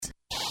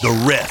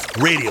The Ref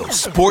Radio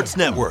Sports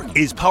Network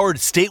is powered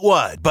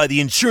statewide by the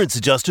insurance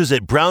adjusters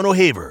at Brown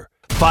O'Haver.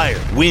 Fire,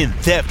 wind,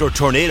 theft, or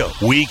tornado,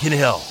 we can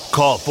help.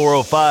 Call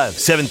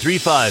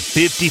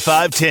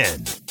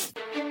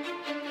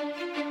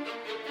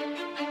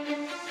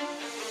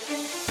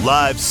 405-735-5510.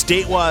 Live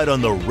statewide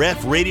on the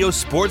Ref Radio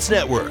Sports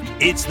Network,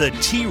 it's the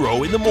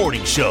T-Row in the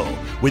Morning Show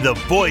with the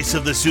voice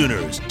of the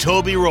Sooners,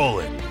 Toby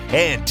Rowland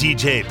and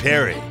TJ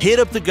Perry. Hit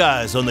up the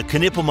guys on the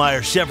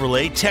Knippelmeyer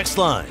Chevrolet text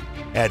line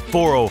at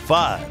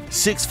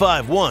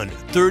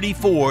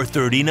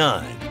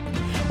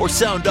 405-651-3439. Or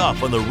sound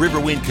off on the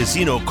Riverwind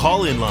Casino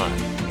call-in line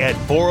at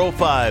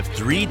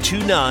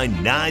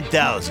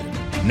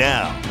 405-329-9000.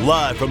 Now,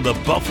 live from the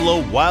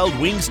Buffalo Wild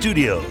Wing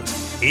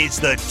Studios, it's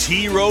the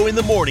T-Row in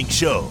the Morning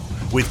Show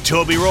with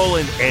Toby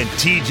Rowland and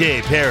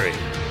TJ Perry.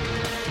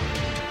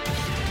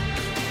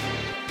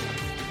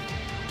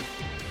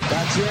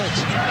 That's it.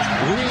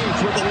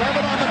 Reeves with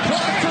 11 on the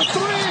clock for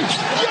three.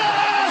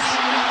 Yes!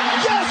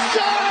 Yes,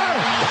 sir!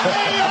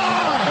 They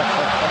are!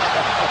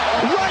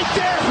 Right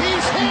there,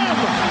 he's him!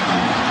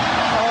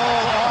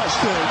 Oh,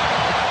 Austin!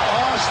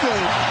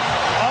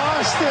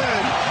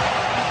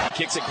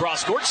 Kicks it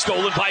cross court,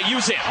 stolen by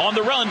Uzan. On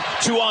the run,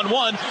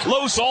 2-on-1.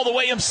 Los all the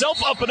way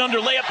himself, up and under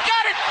layup.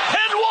 Got it!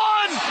 And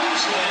one!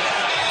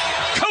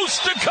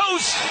 Coast to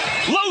coast,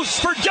 Los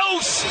for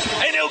Dose,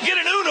 and he'll get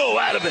an Uno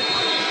out of it.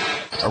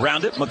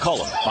 Around it,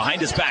 McCullum, behind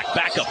his back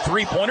up,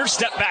 three-pointer,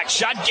 step back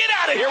shot. Get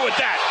out of here with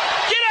that!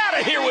 Get out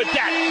of here with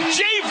that!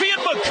 JV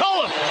and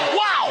McCullum,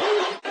 wow!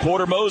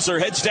 Porter Moser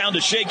heads down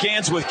to shake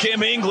hands with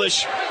Kim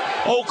English.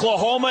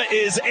 Oklahoma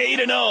is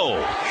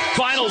 8-0.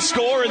 Final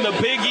score in the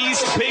Big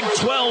East Big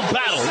 12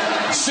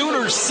 battle.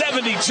 Sooners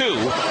 72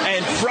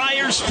 and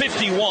Friars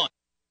 51.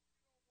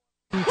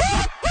 For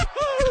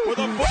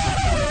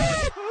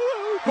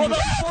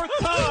the fourth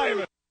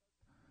time.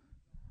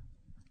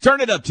 Turn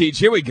it up, Teach.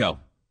 Here we go.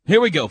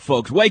 Here we go,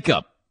 folks. Wake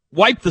up.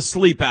 Wipe the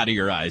sleep out of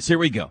your eyes. Here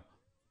we go.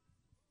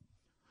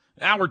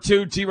 Hour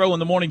 2, T-Row in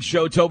the Morning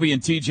Show. Toby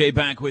and TJ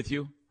back with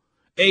you.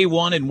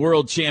 A1 and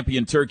world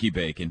champion turkey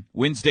bacon.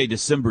 Wednesday,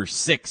 December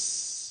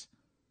 6th.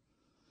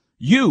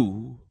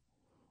 You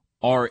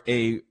are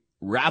a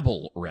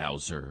rabble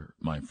rouser,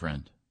 my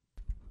friend.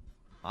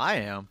 I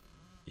am?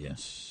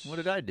 Yes. What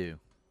did I do?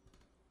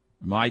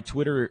 My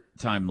Twitter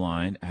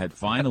timeline had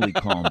finally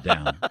calmed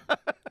down.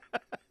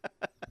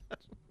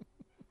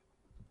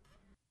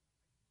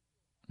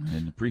 I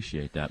didn't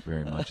appreciate that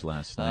very much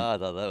last night. I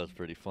thought that was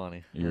pretty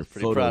funny. Your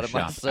pretty proud of Photoshop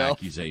myself.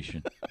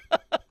 accusation.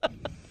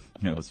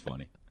 That was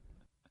funny.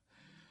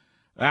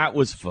 That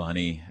was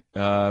funny.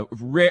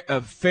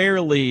 A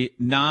fairly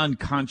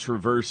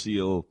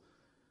non-controversial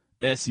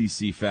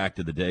SEC fact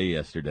of the day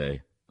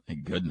yesterday.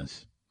 Thank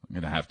goodness. I'm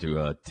going to have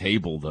to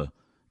table the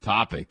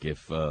topic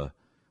if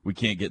we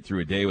can't get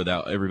through a day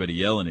without everybody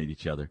yelling at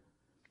each other.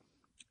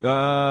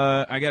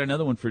 I got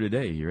another one for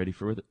today. You ready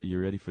for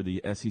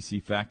the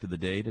SEC fact of the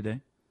day today?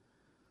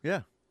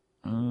 Yeah.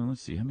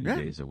 Let's see. How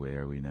many days away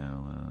are we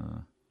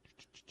now?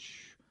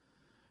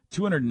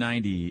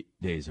 290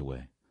 days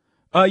away.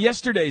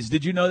 Yesterday's,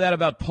 did you know that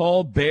about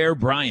Paul Bear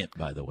Bryant,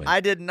 by the way?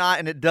 I did not,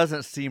 and it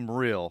doesn't seem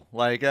real.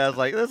 Like, I was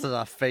like, this is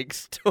a fake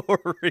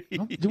story.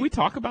 Oh, did we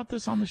talk about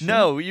this on the show?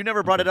 No, you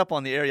never brought it up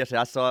on the air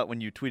yesterday. I saw it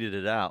when you tweeted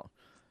it out.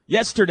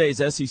 Yesterday's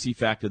SEC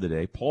fact of the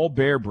day, Paul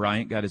Bear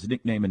Bryant got his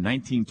nickname in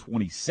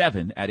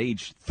 1927 at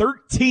age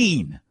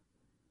 13.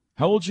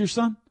 How old's your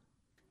son?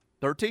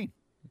 13.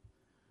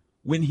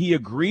 When he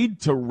agreed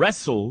to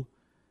wrestle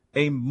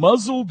a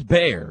muzzled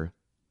bear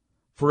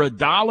for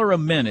 $1 a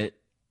minute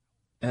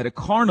at a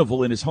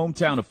carnival in his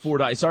hometown of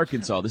Fordyce,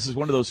 Arkansas. This is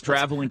one of those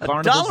traveling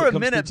carnivals. $1 a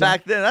minute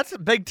back then, that's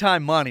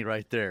big-time money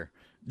right there.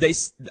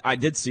 I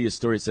did see a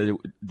story that said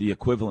the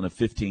equivalent of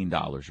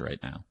 $15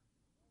 right now.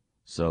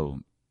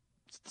 So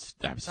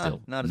that's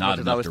still not as not much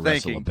as I enough was to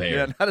wrestle a thinking. bear.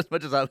 Yeah, not as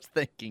much as I was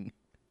thinking.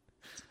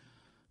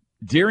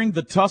 During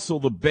the tussle,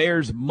 the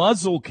bear's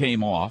muzzle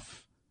came off,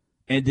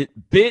 and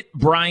it bit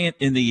Bryant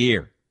in the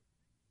ear.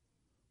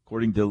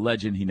 According to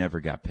legend, he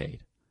never got paid.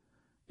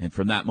 And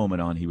from that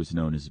moment on, he was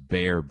known as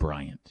Bear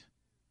Bryant.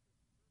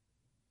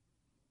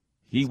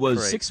 He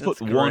was great.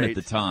 6'1" at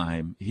the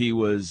time. He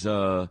was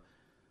kind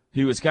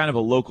of a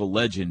local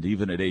legend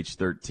even at age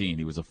 13.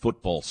 He was a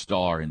football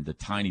star in the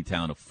tiny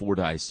town of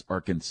Fordyce,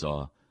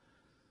 Arkansas.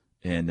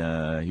 And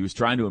he was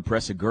trying to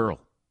impress a girl.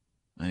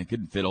 And he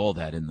couldn't fit all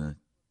that in the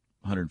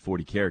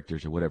 140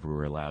 characters or whatever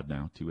we're allowed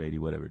now, 280,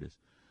 whatever it is.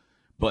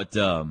 But,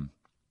 yeah,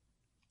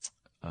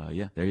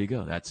 there you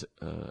go. That's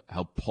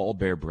how Paul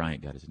Bear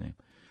Bryant got his name.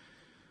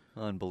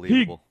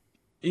 Unbelievable.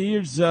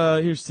 Here's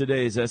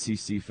today's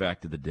SEC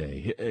fact of the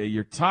day.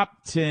 Your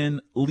top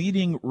 10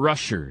 leading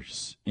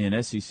rushers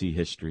in SEC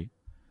history.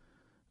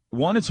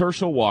 1 is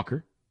Herschel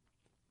Walker.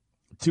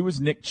 2 is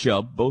Nick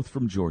Chubb, both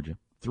from Georgia.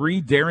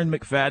 3, Darren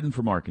McFadden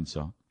from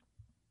Arkansas.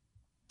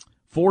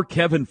 4,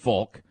 Kevin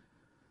Falk,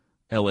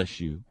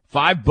 LSU.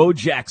 5, Bo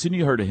Jackson,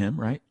 you heard of him,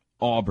 right?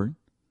 Auburn.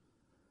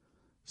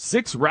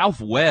 6,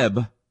 Ralph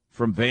Webb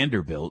from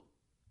Vanderbilt.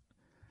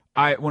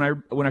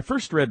 When I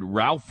first read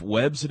Ralph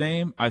Webb's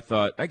name, I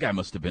thought that guy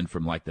must have been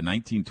from like the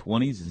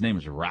 1920s. His name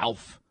is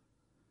Ralph,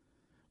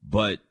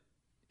 but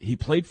he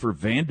played for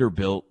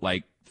Vanderbilt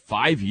like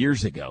 5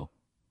 years ago.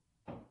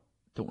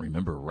 Don't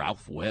remember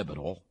Ralph Webb at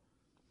all.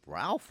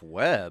 Ralph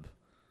Webb.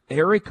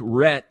 Eric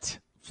Rhett,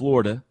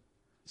 Florida,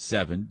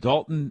 7.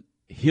 Dalton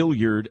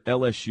Hilliard,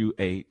 LSU,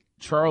 8.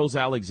 Charles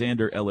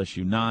Alexander,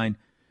 LSU, 9.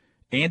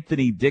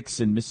 Anthony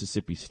Dixon,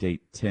 Mississippi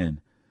State,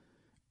 10.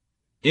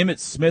 Emmitt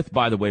Smith,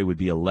 by the way, would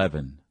be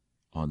 11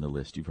 on the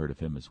list. You've heard of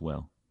him as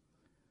well.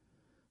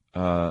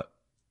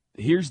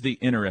 Here's the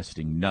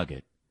interesting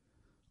nugget.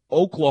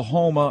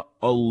 Oklahoma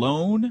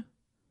alone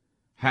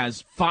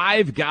has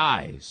 5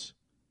 guys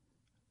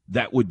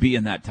that would be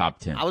in that top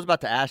 10. I was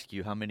about to ask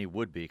you how many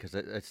would be because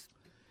it's.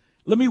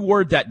 Let me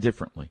word that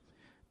differently.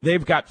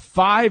 They've got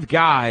 5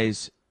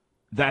 guys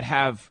that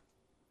have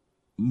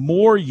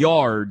more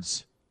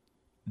yards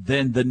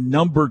than the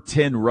number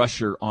 10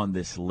 rusher on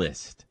this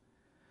list.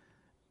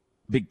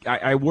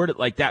 I word it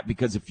like that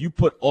because if you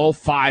put all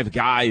 5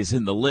 guys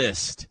in the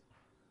list,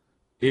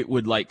 it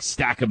would like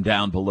stack them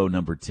down below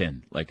number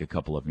 10, like a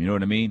couple of them. You know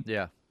what I mean?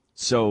 Yeah.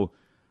 So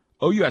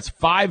OU has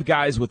 5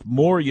 guys with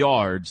more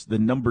yards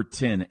than number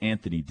 10,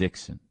 Anthony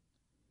Dixon.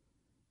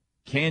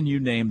 Can you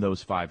name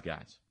those 5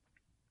 guys?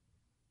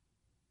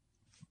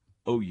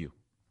 OU.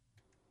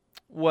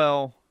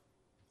 Well,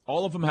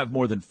 all of them have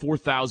more than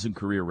 4,000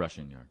 career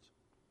rushing yards.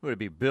 Would it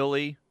be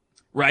Billy?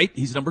 Right.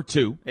 He's number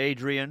 2.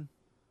 Adrian.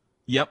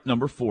 Yep,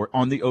 number 4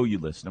 on the OU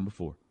list. Number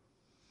 4.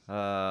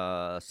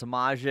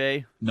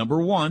 Samaje.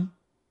 Number 1.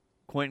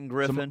 Quentin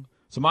Griffin.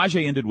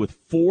 Samaje ended with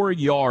 4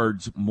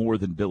 yards more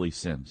than Billy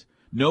Sims.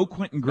 No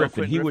Quentin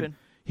Griffin.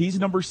 He's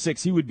number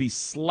 6. He would be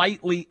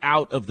slightly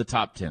out of the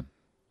top 10.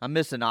 I'm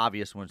missing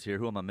obvious ones here.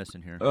 Who am I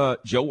missing here?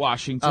 Joe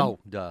Washington. Oh,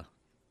 duh.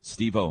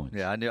 Steve Owens.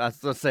 Yeah, I knew. I was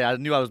gonna say I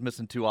knew I was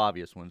missing 2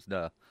 obvious ones.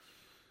 Duh.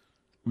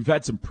 We've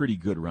had some pretty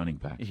good running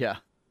backs. Yeah.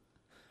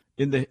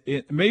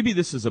 Maybe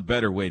this is a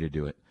better way to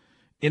do it.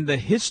 In the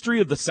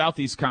history of the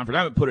Southeast Conference,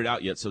 I haven't put it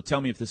out yet, so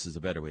tell me if this is a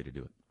better way to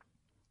do it.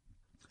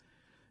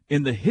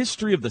 In the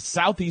history of the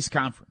Southeast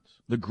Conference,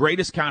 the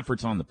greatest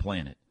conference on the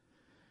planet,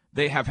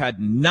 they have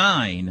had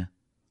 9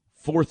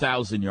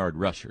 4,000-yard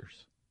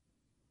rushers.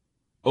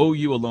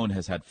 OU alone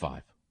has had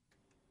 5.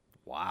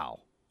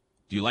 Wow.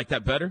 Do you like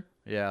that better?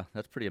 Yeah,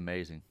 that's pretty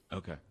amazing.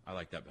 Okay, I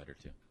like that better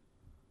too.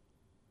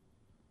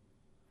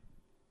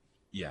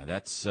 Yeah,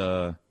 that's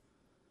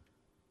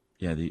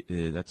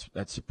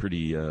that's a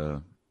pretty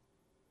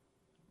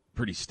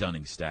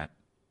stunning stat.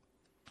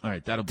 All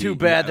right, that'll be too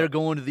bad they're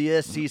going to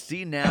the SEC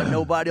now.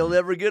 Nobody will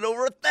ever get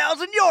over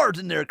 1,000 yards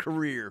in their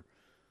career.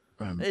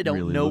 They don't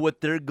really know what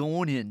they're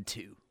going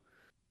into.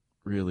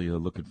 Really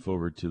looking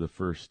forward to the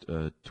first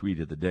tweet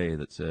of the day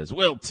that says,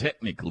 "Well,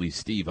 technically,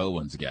 Steve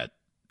Owens got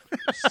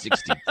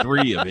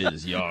 63 of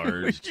his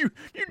yards you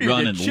need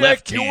running to check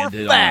left-handed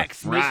your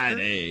facts, on a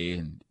Friday."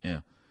 And, yeah.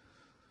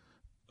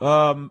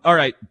 All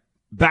right,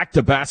 back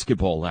to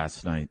basketball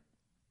last night.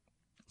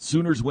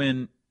 Sooners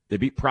win. They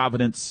beat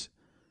Providence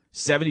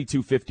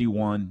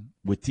 72-51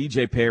 with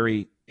TJ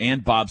Perry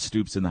and Bob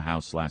Stoops in the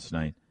house last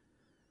night.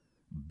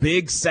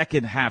 Big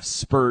second half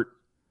spurt.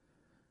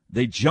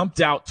 They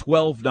jumped out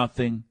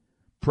 12-0.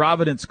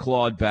 Providence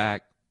clawed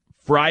back.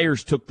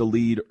 Friars took the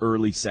lead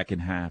early second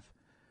half.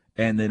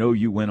 And then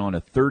OU went on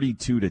a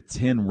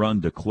 32-10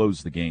 run to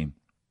close the game.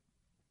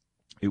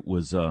 It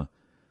was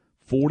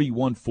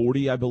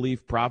 41-40, I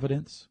believe,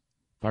 Providence,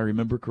 if I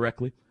remember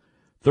correctly.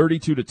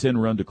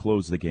 32-10 run to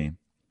close the game.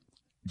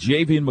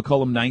 Javian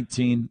McCullum,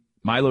 19.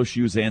 Milo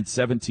Shuzan,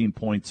 17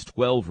 points,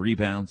 12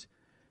 rebounds.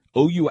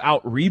 OU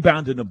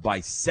out-rebounded them by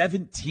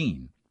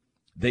 17.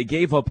 They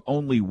gave up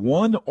only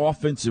 1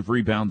 offensive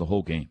rebound the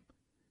whole game.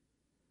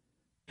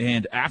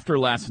 And after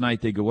last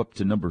night, they go up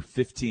to number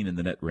 15 in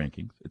the net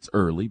rankings. It's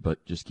early,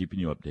 but just keeping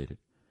you updated.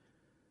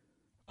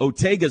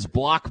 Ortega's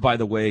block, by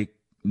the way,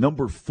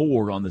 number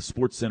 4 on the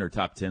SportsCenter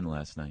top 10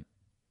 last night.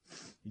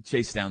 He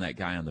chased down that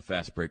guy on the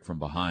fast break from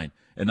behind.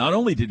 And not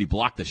only did he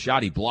block the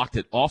shot, he blocked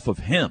it off of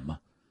him.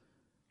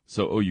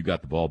 So OU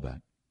got the ball back.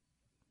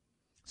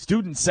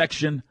 Student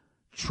section,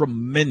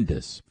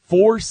 tremendous.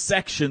 4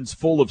 sections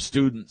full of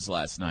students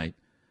last night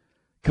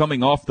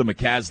coming off the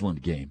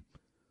McCasland game.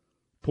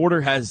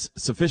 Porter has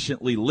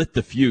sufficiently lit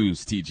the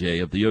fuse,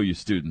 TJ, of the OU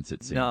students,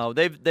 it seems. No,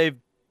 they've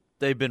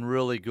been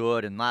really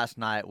good, and last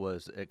night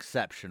was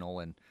exceptional.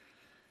 And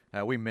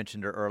we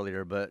mentioned her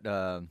earlier, but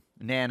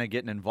Nana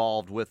getting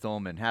involved with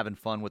them and having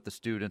fun with the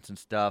students and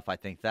stuff, I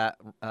think that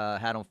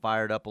had them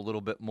fired up a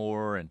little bit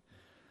more. And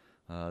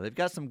they've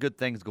got some good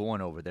things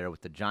going over there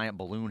with the giant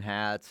balloon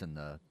hats and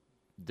the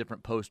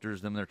different posters.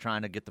 Them they're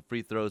trying to get the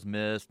free throws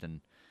missed, and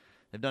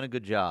they've done a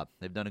good job.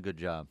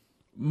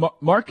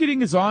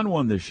 Marketing is on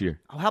one this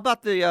year. Oh, how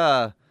about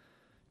the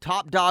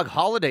Top Dog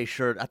holiday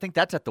shirt? I think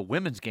that's at the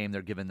women's game.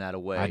 They're giving that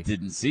away. I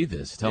didn't see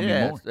this. Tell me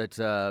more. It's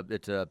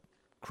a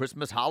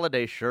Christmas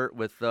holiday shirt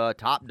with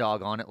Top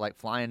Dog on it, like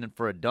flying in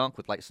for a dunk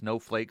with like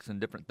snowflakes and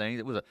different things.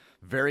 It was a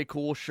very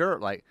cool shirt.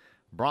 Like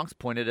Bronx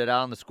pointed it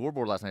out on the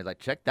scoreboard last night. He's like,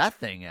 check that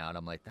thing out.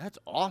 I'm like, that's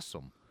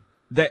awesome.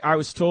 I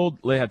was told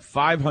they had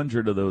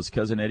 500 of those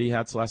Cousin Eddie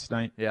hats last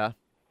night. Yeah.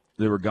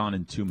 They were gone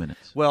in 2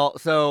 minutes. Well,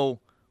 so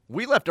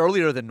we left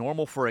earlier than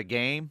normal for a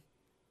game,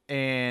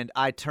 and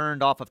I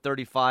turned off of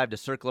 35 to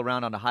circle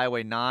around onto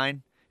Highway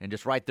 9, and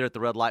just right there at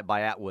the red light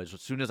by Atwoods,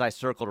 as soon as I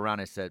circled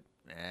around, I said,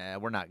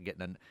 you're not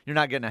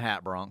getting a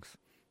hat, Bronx.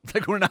 It's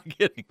like we're not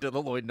getting to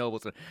the Lloyd Noble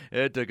Center.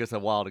 It took us a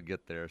while to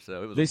get there,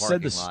 so it was a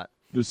parking lot.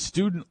 The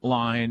student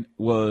line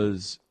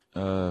was,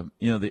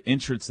 the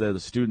entrance there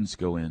the students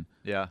go in.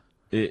 Yeah.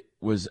 It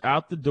was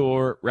out the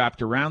door,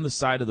 wrapped around the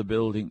side of the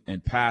building,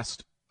 and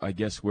past, I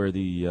guess, where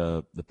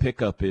the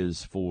pickup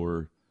is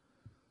for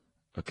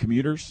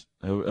commuters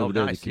over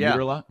there, nice. the commuter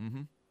Yeah. lot.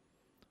 Mm-hmm.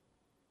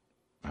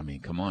 I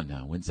mean, come on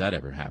now. When's that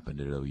ever happened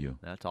at OU?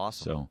 That's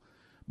awesome. So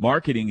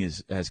marketing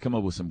has come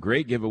up with some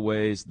great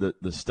giveaways.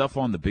 The stuff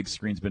on the big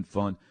screen's been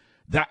fun.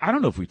 I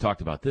don't know if we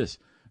talked about this.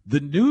 The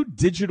new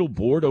digital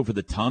board over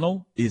the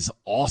tunnel is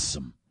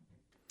awesome.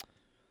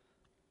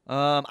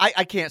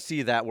 I can't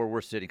see that where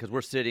we're sitting because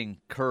we're sitting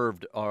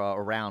curved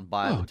around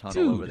by the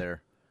tunnel over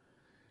there.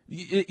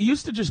 It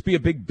used to just be a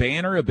big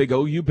banner, a big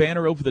OU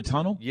banner over the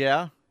tunnel.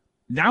 Yeah.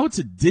 Now it's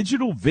a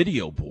digital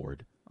video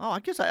board. Oh, I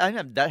guess I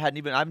haven't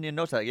even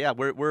noticed that. Yeah,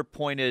 we're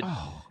pointed,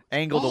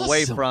 angled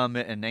away from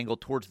it and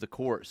angled towards the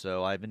court.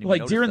 So I haven't even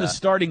noticed during that. the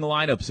starting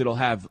lineups, it'll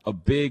have a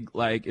big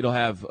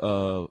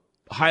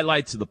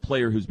highlights of the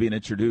player who's being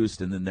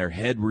introduced, and then their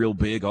head real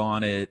big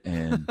on it.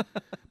 And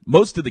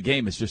most of the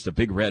game is just a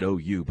big red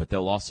OU, but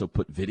they'll also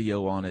put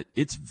video on it.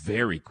 It's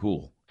very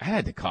cool. It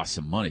had to cost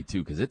some money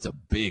too because it's a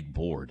big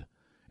board,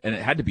 and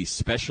it had to be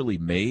specially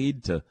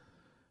made to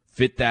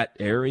fit that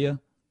area.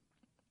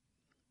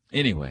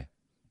 Anyway,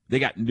 they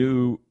got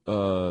new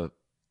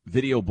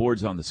video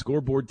boards on the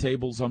scoreboard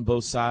tables on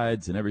both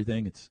sides and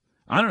everything.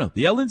 I don't know.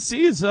 The LNC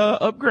is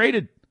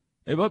upgraded.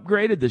 They've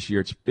upgraded this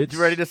year. It's You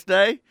ready to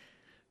stay?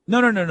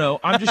 No.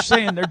 I'm just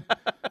saying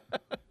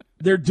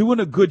they're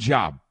doing a good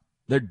job.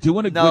 They're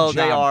doing a good job.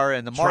 No, they are,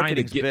 and the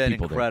marketing's been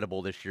people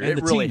incredible this year. And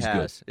It really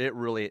has.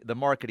 The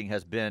marketing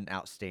has been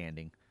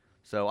outstanding.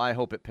 So I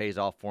hope it pays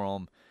off for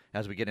them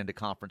as we get into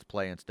conference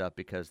play and stuff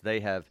because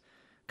they have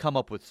come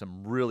up with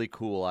some really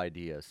cool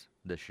ideas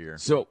this year.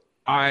 So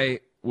I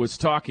was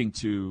talking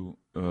to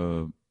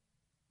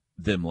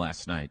them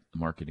last night, the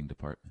marketing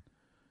department,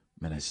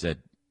 and I said,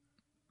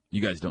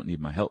 "You guys don't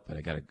need my help, but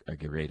I got a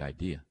great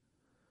idea.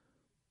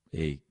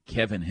 A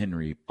Kevin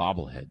Henry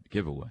bobblehead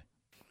giveaway."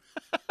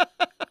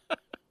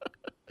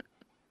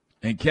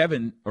 And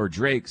Kevin or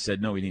Drake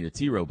said, "No, we need a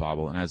T-Row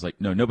bobble." And I was like,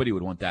 "No, nobody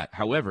would want that."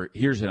 However,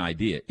 here's an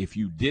idea. If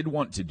you did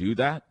want to do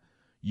that,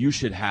 you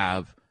should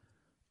have,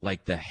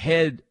 like, the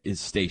head is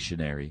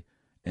stationary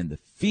and the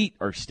feet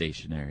are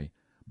stationary,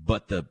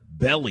 but the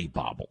belly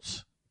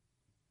bobbles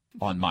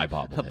on my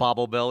bobblehead. A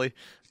bobble belly?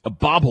 A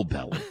bobble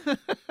belly.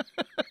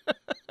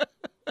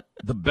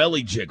 The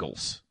belly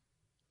jiggles.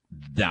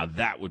 Now,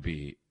 that would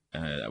be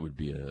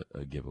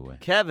a giveaway.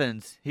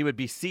 Kevin's, he would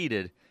be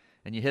seated,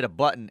 and you hit a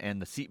button, and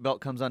the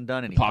seatbelt comes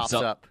undone, and he pops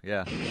up.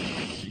 Yeah.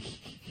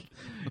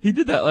 He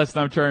did that last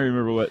time. I'm trying to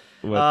remember what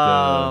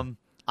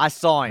I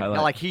saw him.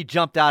 highlight. Like, he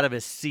jumped out of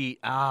his seat.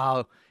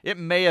 Oh, it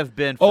may have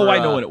been Oh, for, I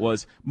know what it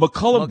was.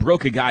 McCullum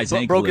broke a guy's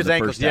ankle broke his in the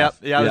ankle. first half.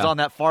 Yeah, it was on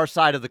that far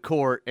side of the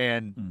court,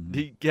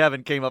 and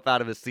Kevin came up out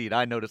of his seat.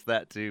 I noticed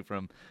that, too,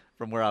 from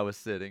where I was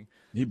sitting.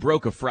 He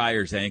broke a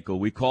Friar's ankle.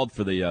 We called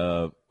for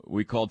the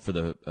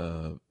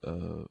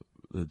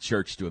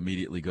church to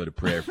immediately go to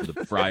prayer for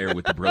the Friar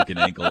with the broken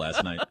ankle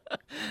last night.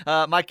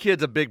 My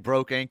kid's a big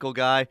broke ankle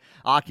guy.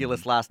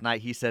 Oculus last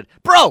night, he said,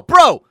 Bro,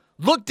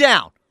 look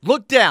down.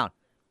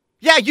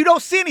 Yeah, you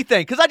don't see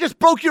anything because I just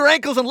broke your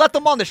ankles and left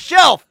them on the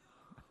shelf.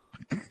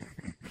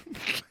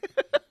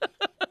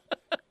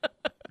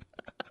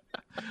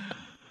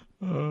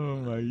 Oh,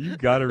 my. You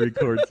got to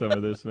record some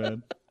of this,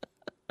 man.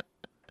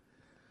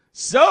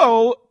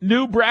 So,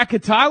 new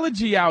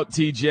bracketology out,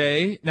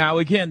 TJ. Now,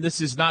 again,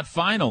 this is not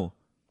final,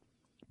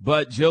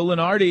 but Joe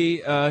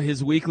Lenardi,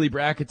 his weekly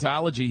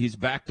bracketology, he's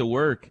back to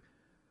work.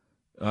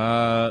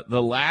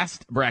 The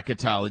last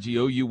bracketology,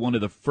 OU one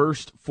of the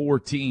first 4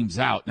 teams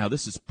out. Now,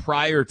 this is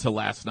prior to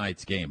last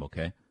night's game,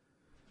 okay?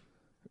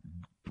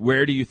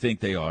 Where do you think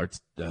they are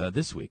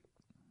this week?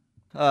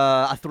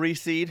 A 3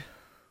 seed.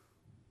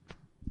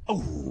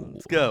 Oh.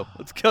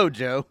 Let's go,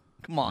 Joe.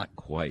 Come on. Not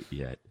quite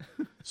yet.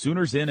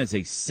 Sooners in as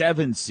a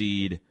 7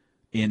 seed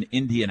in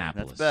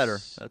Indianapolis.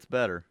 That's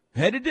better.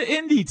 Headed to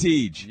Indy,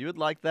 Tej. You would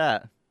like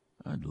that.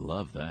 I'd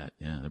love that.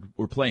 Yeah,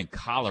 we're playing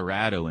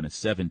Colorado in a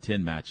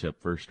 7-10 matchup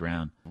first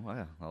round. Oh,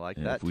 yeah, I like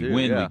And that if we too.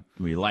 win, yeah.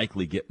 we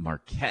likely get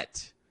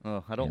Marquette.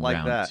 Oh, I don't in like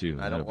round that. 2.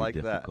 I That'll don't be like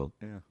difficult.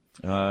 that.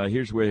 Yeah.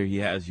 Here's where he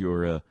has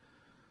your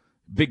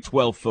Big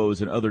 12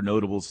 foes and other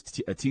notables.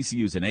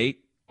 TCU's an 8.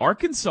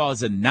 Arkansas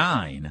is a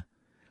 9.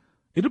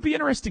 It'll be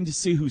interesting to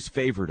see who's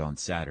favored on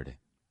Saturday.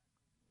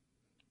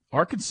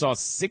 Arkansas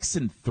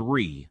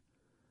 6-3,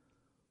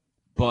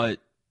 but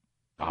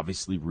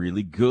obviously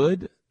really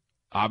good.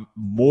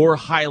 More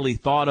highly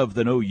thought of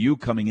than OU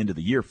coming into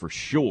the year for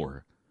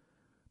sure.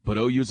 But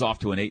OU's off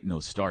to an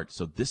 8-0 start,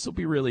 so this will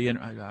be really.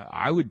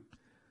 I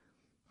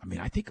I mean,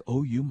 I think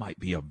OU might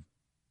be a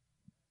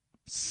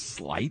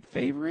slight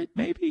favorite,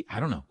 maybe. I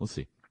don't know. We'll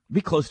see.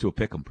 Be close to a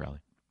pick 'em probably.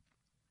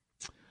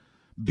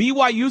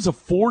 BYU's a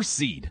 4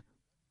 seed.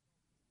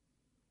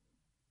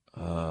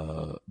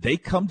 They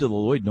come to the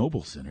Lloyd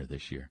Noble Center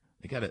this year.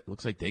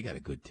 Looks like they got a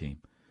good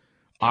team.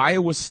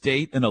 Iowa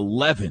State an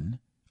 11.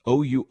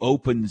 OU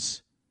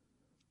opens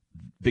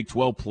Big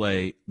 12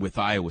 play with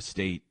Iowa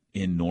State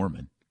in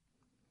Norman.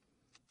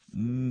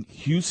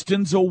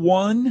 Houston's a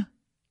 1.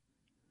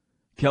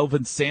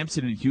 Kelvin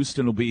Sampson in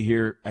Houston will be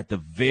here at the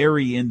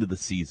very end of the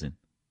season.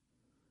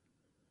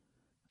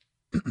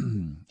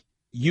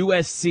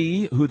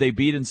 USC, who they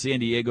beat in San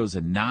Diego, is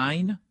a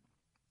 9.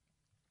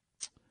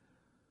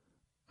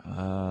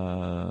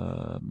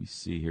 Let me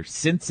see here.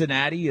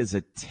 Cincinnati is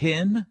a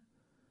 10.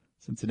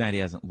 Cincinnati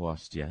hasn't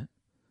lost yet.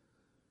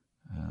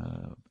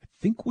 I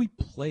think we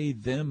play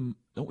them.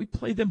 Don't we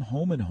play them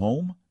home and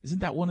home? Isn't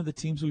that one of the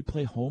teams we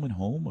play home and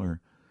home?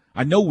 Or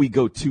I know we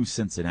go to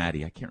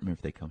Cincinnati. I can't remember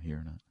if they come here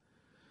or not.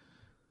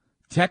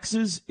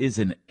 Texas is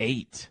an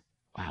 8.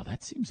 Wow,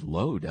 that seems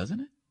low, doesn't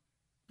it?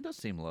 It does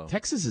seem low.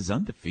 Texas is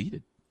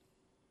undefeated.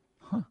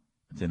 Huh,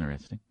 that's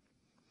interesting.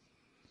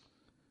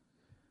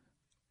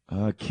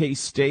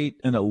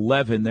 K-State an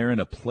 11. They're in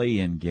a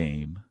play-in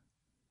game.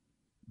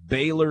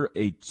 Baylor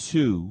a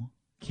 2.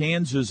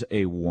 Kansas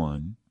a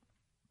 1.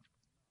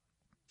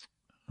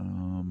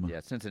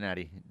 Yeah,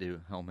 Cincinnati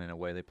do home and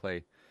away. They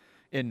play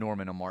in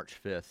Norman on March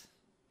 5th.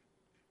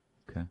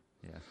 Okay.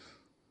 Yeah.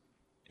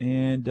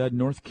 And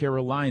North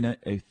Carolina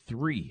a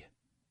 3.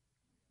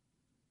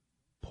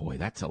 Boy,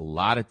 that's a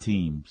lot of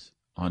teams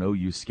on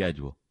OU's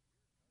schedule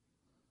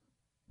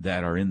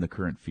that are in the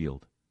current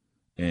field.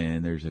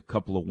 And there's a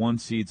couple of 1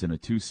 seeds and a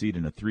 2 seed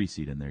and a 3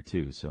 seed in there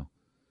too. So,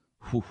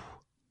 whew.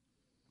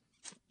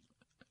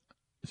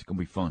 It's going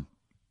to be fun.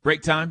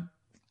 Break time.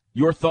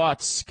 Your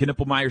thoughts.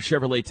 Knippelmeyer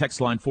Chevrolet text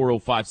line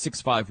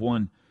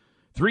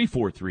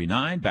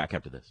 405-651-3439. Back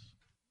after this.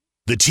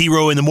 The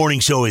T-Row in the Morning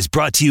Show is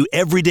brought to you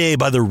every day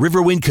by the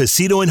Riverwind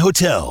Casino and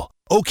Hotel,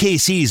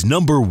 OKC's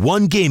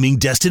 #1 gaming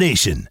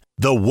destination.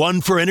 The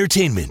one for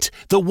entertainment,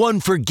 the one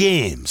for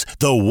games,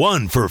 the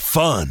one for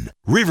fun.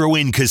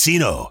 Riverwind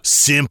Casino,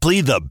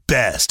 simply the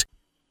best.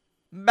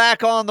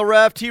 Back on the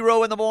ref,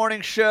 T-Row in the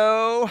Morning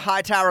Show.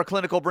 Hightower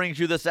Clinical brings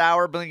you this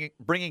hour,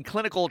 bringing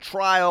clinical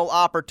trial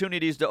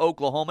opportunities to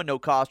Oklahoma. No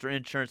cost or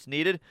insurance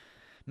needed.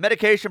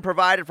 Medication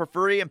provided for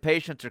free, and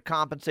patients are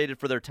compensated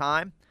for their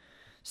time.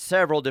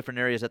 Several different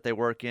areas that they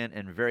work in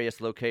and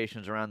various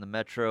locations around the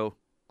metro,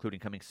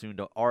 including coming soon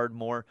to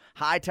Ardmore.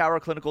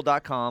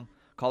 HightowerClinical.com.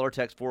 Call or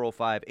text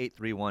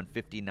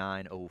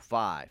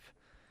 405-831-5905.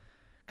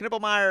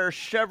 Knippelmeyer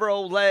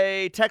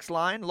Chevrolet text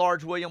line.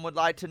 Large William would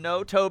like to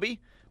know, Toby,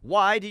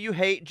 why do you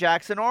hate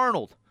Jackson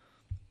Arnold?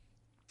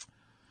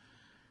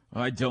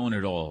 I don't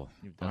at all.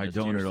 I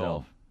don't at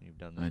all. You've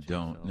done this I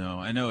don't. No,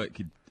 I know it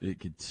could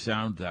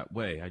sound that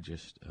way. I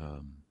just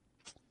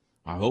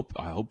I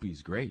hope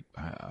he's great.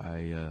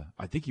 I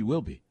think he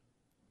will be.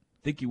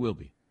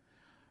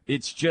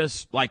 It's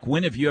just like,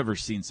 when have you ever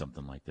seen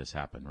something like this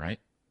happen, right?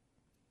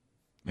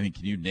 I mean,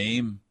 can you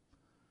name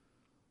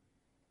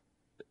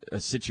a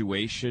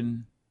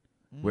situation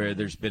where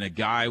there's been a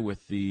guy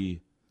with the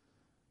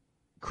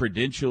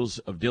credentials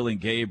of Dylan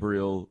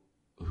Gabriel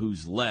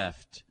who's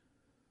left,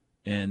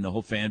 and the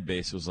whole fan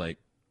base was like,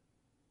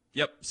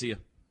 yep, see ya.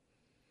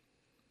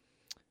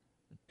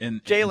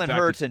 And Jalen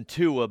Hurts and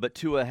Tua, but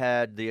Tua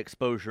had the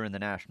exposure in the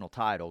national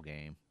title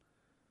game.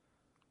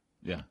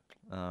 Yeah.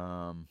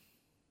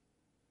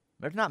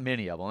 There's not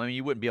many of them. I mean,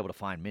 you wouldn't be able to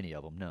find many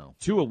of them, no.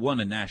 Tua won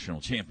a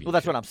national championship. Well,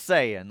 that's what I'm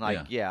saying.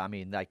 Like, yeah I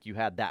mean, like, you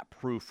had that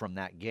proof from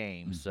that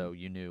game, so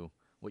you knew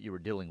what you were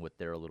dealing with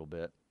there a little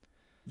bit.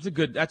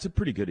 That's a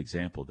pretty good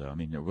example, though. I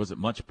mean, there wasn't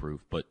much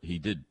proof, but he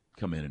did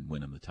come in and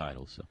win him the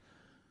title. So,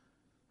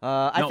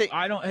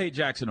 I don't hate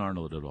Jackson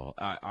Arnold at all.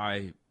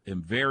 I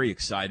am very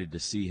excited to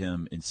see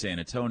him in San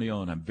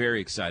Antonio, and I'm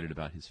very excited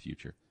about his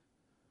future.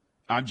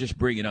 I'm just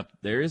bringing up,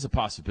 there is a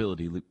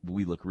possibility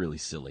we look really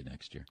silly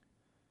next year.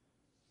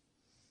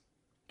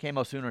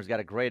 Camo Sooner's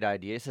got a great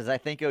idea. He says, I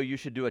think you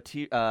should do a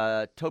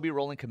Toby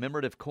Rowland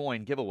commemorative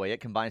coin giveaway. It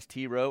combines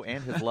T-Row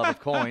and his love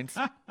of coins.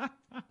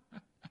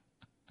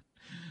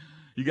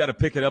 You got to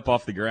pick it up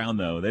off the ground,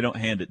 though. They don't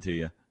hand it to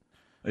you.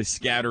 They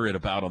scatter it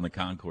about on the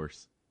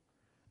concourse.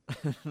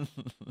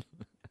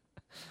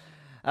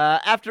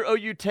 After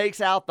OU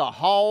takes out the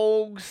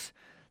Hogs,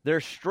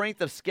 their strength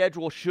of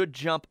schedule should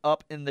jump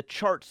up in the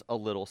charts a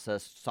little,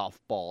 says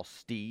Softball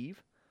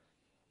Steve.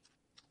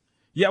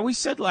 Yeah, we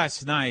said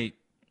last night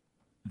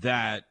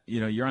that,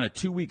 you're on a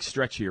 2-week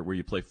stretch here where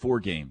you play 4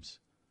 games.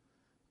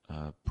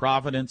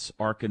 Providence,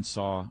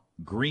 Arkansas,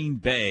 Green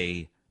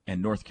Bay,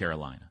 and North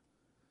Carolina.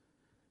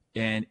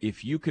 And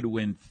if you could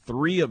win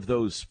 3 of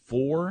those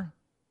 4,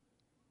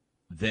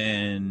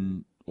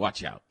 then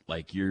watch out.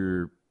 Like,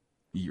 you're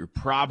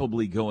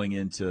probably going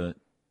into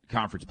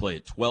conference play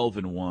at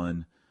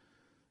 12-1,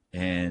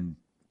 and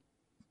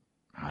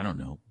I don't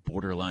know,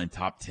 borderline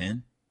top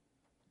 10.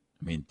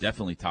 I mean,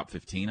 definitely top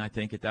 15, I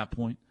think, at that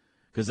point.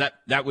 because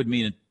that would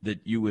mean that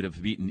you would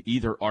have beaten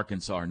either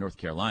Arkansas or North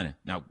Carolina.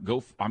 Now,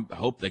 I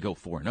hope they go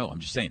 4-0. I'm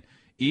just saying,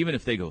 even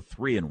if they go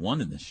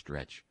 3-1 in this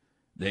stretch,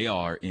 they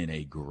are in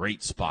a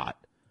great spot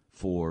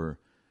for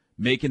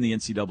making the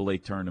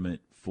NCAA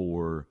tournament,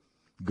 for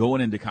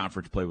going into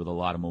conference play with a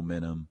lot of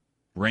momentum,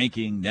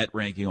 net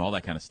ranking, all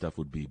that kind of stuff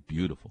would be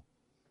beautiful.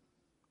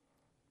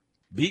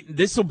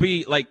 This will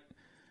be like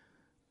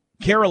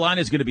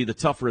Carolina's going to be the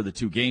tougher of the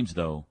two games,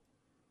 though,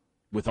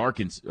 with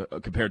Arkansas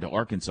compared to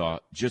Arkansas,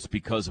 just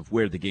because of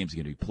where the game's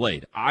going to be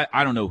played.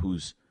 I don't know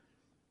who's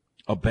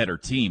a better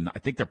team. I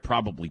think they're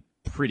probably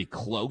pretty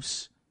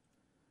close,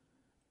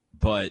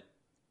 but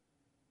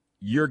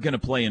you're going to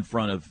play in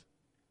front of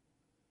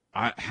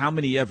how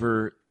many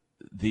ever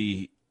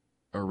the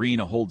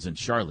arena holds in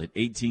Charlotte,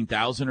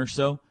 18,000 or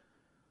so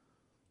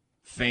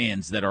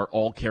fans that are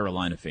all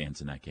Carolina fans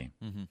in that game.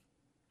 Mm-hmm.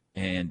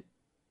 And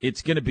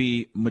it's going to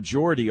be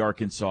majority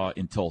Arkansas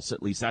in Tulsa.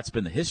 At least that's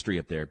been the history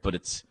up there. But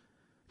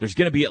there's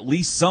going to be at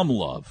least some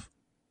love,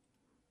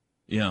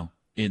 in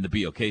the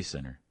BOK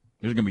Center.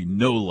 There's going to be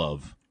no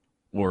love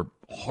or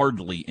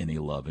hardly any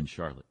love in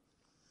Charlotte.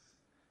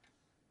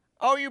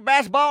 OU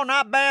basketball,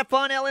 not bad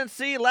fun,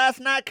 LNC. Last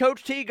night,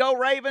 Coach T, go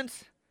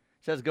Ravens.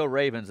 Says go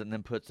Ravens and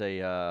then puts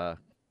a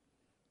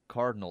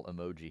cardinal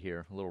emoji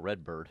here, a little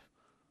red bird.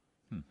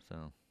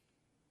 So,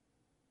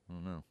 I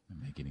don't know.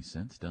 Doesn't make any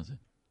sense, does it?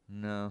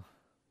 No.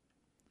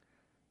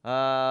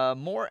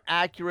 More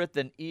accurate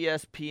than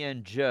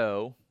ESPN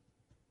Joe.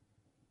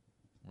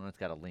 Well, it's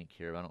got a link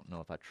here. I don't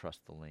know if I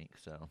trust the link.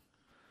 So,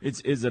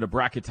 is it a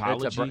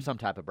bracketology? It's some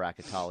type of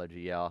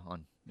bracketology, yeah.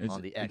 On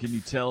the X. Can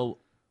you tell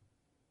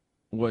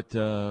what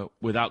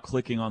without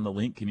clicking on the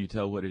link? Can you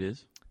tell what it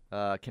is?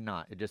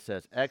 Cannot. It just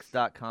says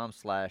x.com/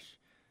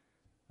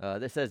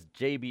 this says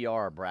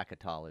JBR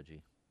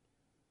bracketology.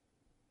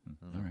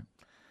 All right.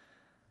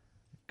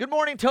 Good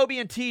morning, Toby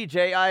and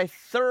TJ. I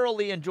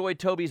thoroughly enjoyed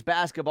Toby's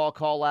basketball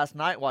call last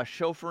night while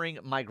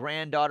chauffeuring my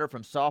granddaughter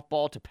from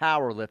softball to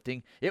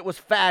powerlifting. It was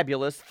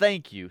fabulous.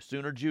 Thank you,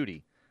 Sooner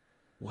Judy.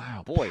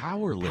 Wow, boy,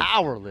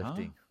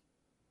 powerlifting.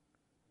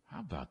 Huh?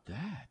 How about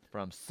that?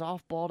 From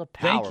softball to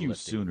powerlifting. Thank you,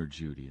 Sooner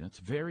Judy. That's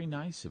very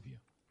nice of you.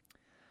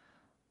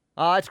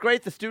 It's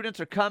great the students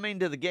are coming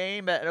to the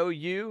game at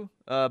OU,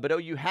 but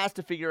OU has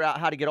to figure out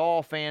how to get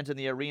all fans in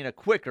the arena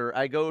quicker.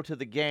 I go to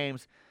the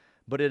games,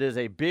 but it is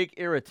a big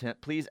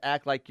irritant. Please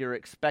act like you're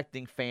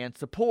expecting fan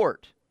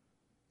support.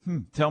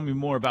 Tell me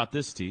more about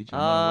this, Teach.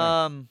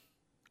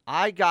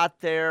 I got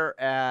there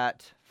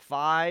at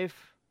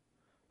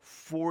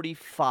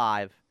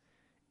 5:45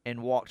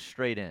 and walked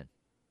straight in.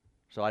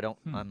 So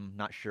I'm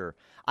not sure.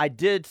 I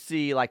did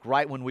see, like,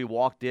 right when we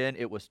walked in,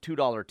 it was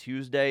 $2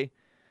 Tuesday.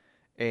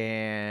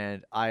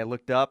 And I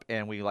looked up,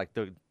 and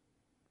the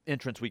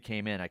entrance we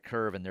came in, I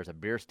curve, and there's a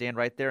beer stand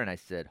right there. And I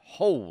said,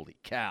 holy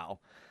cow.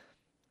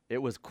 It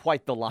was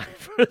quite the line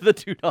for the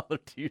 $2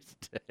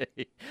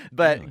 Tuesday.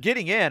 But really?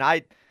 Getting in,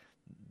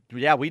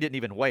 we didn't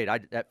even wait.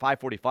 At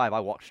 5:45,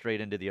 I walked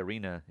straight into the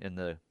arena in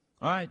the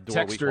All right, door.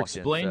 Texter,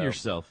 explain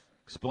yourself.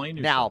 Explain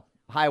yourself.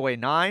 Now, Highway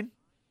 9,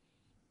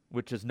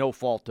 which is no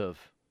fault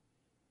of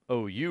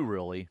OU,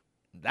 really.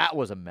 That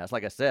was a mess.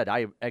 Like I said,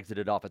 I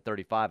exited off at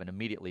 35 and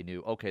immediately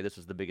knew, okay, this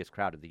is the biggest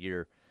crowd of the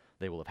year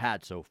they will have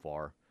had so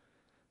far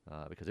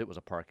because it was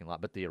a parking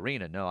lot. But the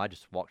arena, no, I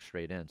just walked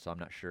straight in, so I'm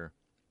not sure.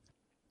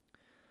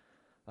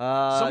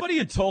 Somebody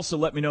in Tulsa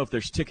let me know if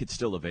there's tickets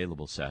still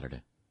available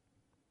Saturday.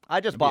 I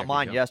just bought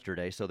mine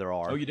yesterday, so there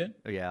are. Oh, you did?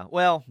 Yeah.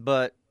 Well,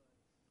 but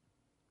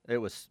it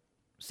was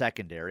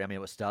secondary. I mean,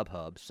 it was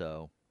StubHub,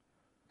 so.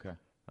 Okay.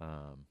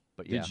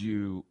 But yeah.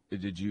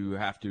 Did you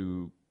have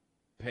to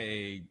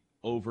pay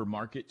over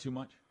market too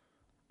much?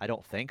 I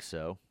don't think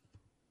so.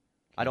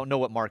 I don't know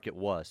what market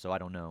was, so I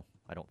don't know.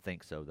 I don't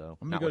think so, though.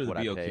 I'm going to go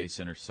to the BOK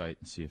Center site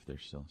and see if they're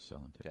still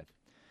selling tickets.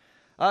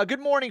 Okay. Good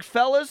morning,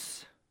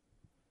 fellas.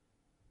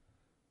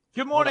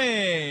 Good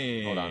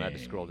morning. Hold on, I had to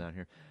scroll down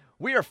here.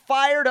 We are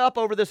fired up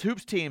over this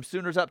Hoops team.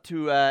 Sooners up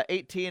to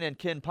 18 and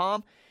Ken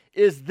Palm.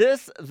 Is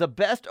this the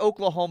best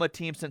Oklahoma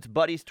team since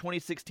Buddy's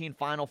 2016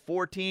 Final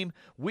Four team?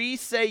 We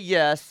say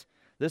yes.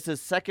 This is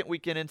second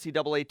weekend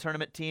NCAA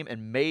tournament team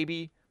and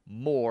maybe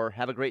more.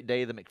 Have a great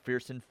day, the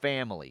McPherson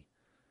family.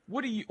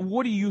 What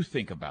do you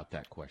think about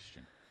that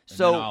question? And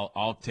so then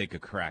I'll take a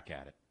crack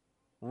at it.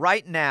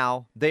 Right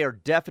now, they are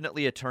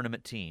definitely a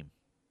tournament team.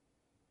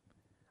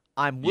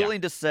 I'm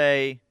willing to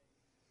say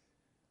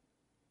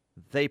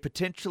they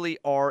potentially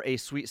are a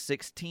Sweet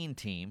 16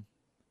 team.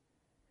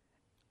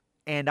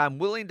 And I'm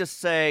willing to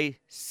say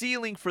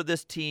ceiling for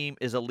this team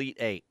is Elite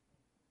 8.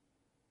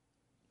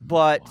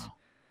 But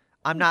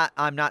I'm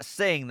not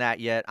saying that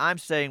yet. I'm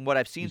saying what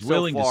I've seen so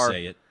far. He's willing to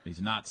say it.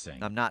 He's not saying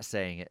it. I'm not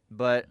saying it.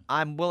 But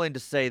I'm willing to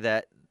say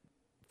that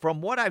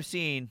from what I've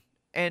seen,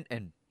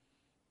 and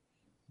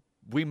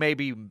we may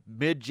be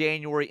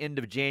mid-January, end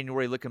of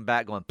January, looking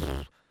back going,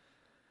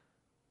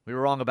 we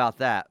were wrong about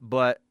that.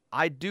 But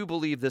I do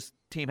believe this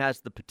team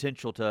has the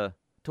potential to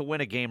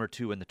win a game or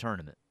two in the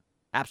tournament.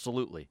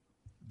 Absolutely.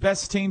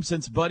 Best team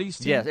since Buddy's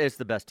team? Yes, it's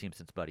the best team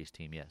since Buddy's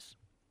team, yes.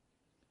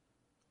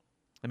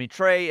 I mean,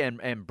 Trey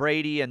and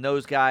Brady and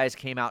those guys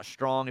came out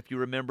strong, if you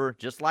remember,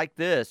 just like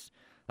this.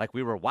 Like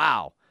we were,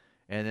 wow.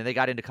 And then they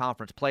got into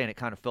conference play, and it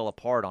kind of fell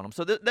apart on them.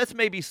 So that's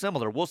maybe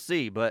similar. We'll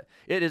see. But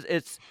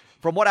it's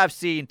from what I've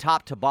seen,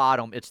 top to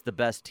bottom, it's the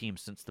best team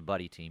since the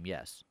Buddy team,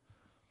 yes.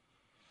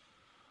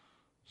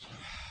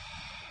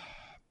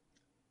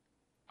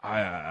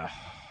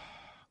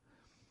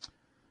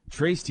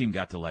 Trey's team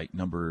got to like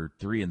number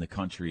 3 in the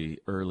country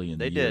early in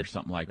the year or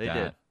something like that.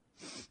 Did.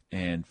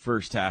 And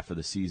first half of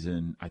the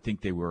season, I think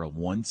they were a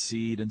 1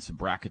 seed in some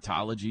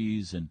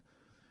bracketologies. And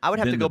I would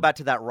have to go back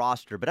to that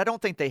roster, but I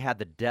don't think they had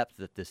the depth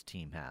that this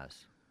team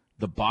has.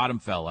 The bottom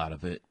fell out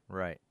of it.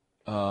 Right.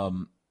 The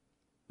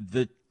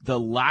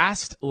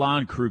last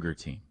Lon Kruger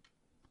team,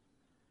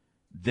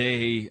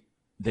 they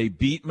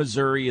beat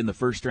Missouri in the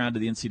first round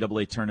of the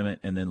NCAA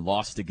tournament and then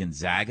lost to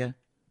Gonzaga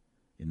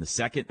in the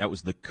second. That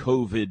was the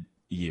COVID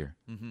year.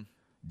 Mm-hmm.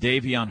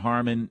 Davion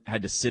Harmon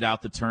had to sit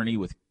out the tourney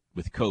with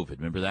COVID.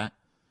 Remember that?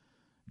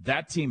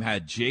 That team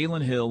had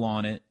Jalen Hill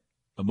on it,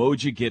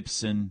 Emoji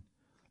Gibson,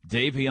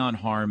 Davion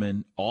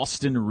Harmon,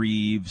 Austin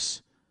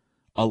Reeves,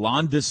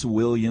 Alondis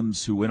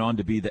Williams, who went on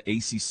to be the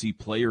ACC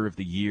Player of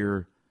the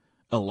Year,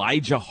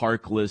 Elijah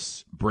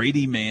Harkless,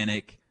 Brady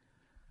Manick.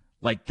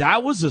 Like,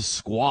 that was a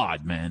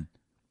squad, man.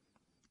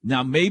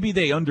 Now, maybe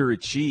they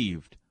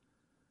underachieved,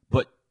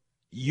 but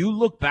you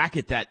look back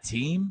at that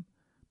team,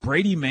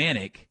 Brady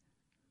Manick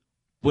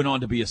went on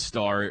to be a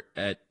star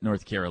at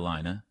North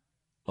Carolina.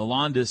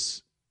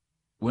 Alondis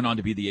went on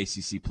to be the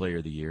ACC Player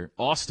of the Year.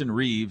 Austin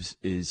Reeves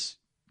is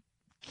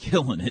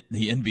killing it in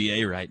the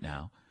NBA right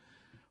now.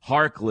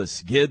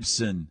 Harkless,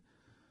 Gibson,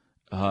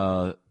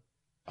 Harmon.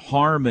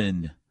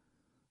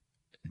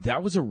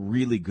 That was a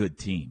really good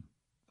team.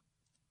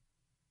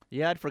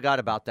 Yeah, I'd forgot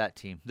about that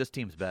team. This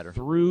team's better.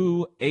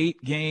 Through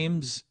 8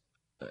 games,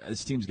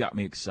 this team's got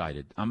me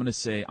excited. I'm going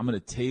to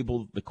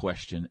table the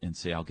question and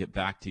say I'll get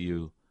back to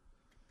you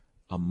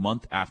a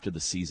month after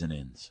the season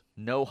ends.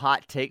 No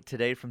hot take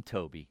today from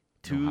Toby.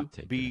 No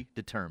to be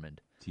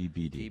determined.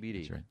 TBD.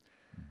 That's right.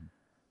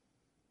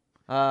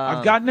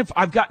 Mm-hmm.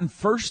 I've gotten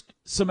first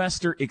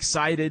semester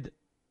excited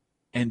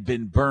and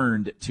been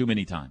burned too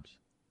many times.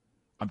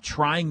 I'm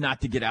trying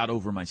not to get out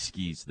over my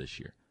skis this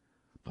year,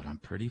 but I'm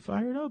pretty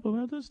fired up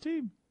about this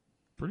team.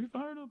 Pretty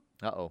fired up.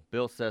 Uh-oh.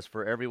 Bill says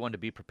for everyone to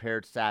be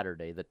prepared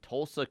Saturday. The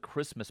Tulsa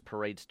Christmas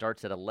Parade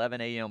starts at 11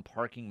 a.m.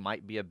 Parking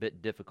might be a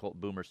bit difficult,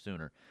 Boomer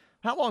Sooner.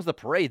 How long is the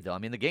parade, though? I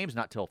mean, the game's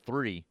not till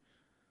 3.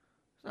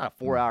 It's not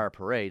a 4-hour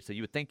parade, so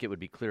you would think it would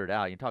be cleared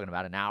out. You're talking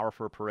about an hour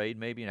for a parade,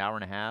 maybe an hour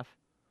and a half.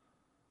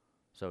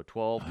 So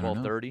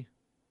 12:30.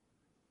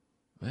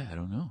 Yeah, I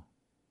don't know.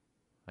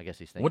 I guess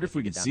he's thinking. What if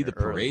we can see the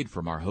parade early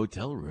from our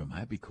hotel room?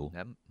 That'd be cool.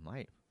 That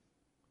might.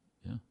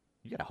 Yeah.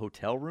 You got a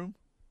hotel room?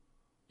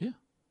 Yeah.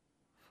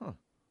 Huh. How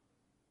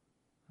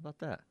about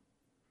that?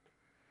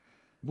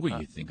 What do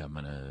you think? I'm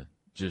gonna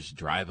just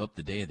drive up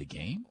the day of the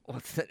game?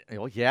 Well,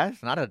 yeah,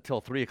 it's not until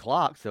 3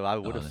 o'clock, so I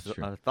would have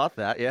thought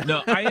that. Yeah.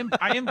 No, I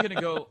am gonna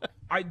go.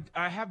 I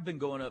have been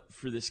going up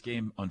for this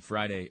game on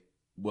Friday.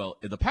 Well,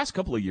 in the past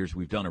couple of years,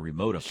 we've done a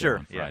remote up there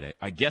on Friday. Yeah.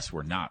 I guess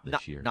we're not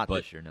this year. Not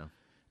this year, no.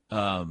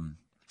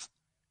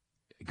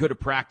 Go to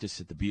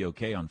practice at the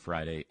BOK on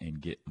Friday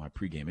and get my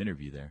pregame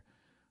interview there.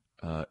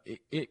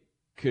 It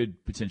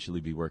could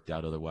potentially be worked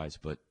out otherwise,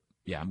 but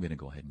yeah, I'm going to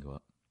go ahead and go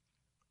up.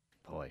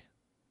 Boy.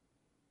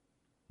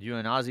 You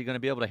and Ozzy going to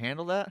be able to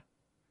handle that?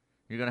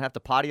 You're going to have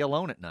to potty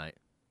alone at night.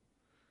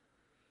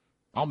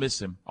 I'll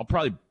miss him. I'll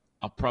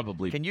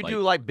probably. Can you do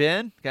like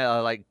Ben,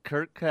 like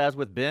Kirk has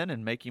with Ben,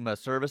 and make him a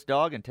service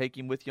dog and take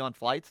him with you on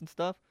flights and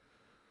stuff?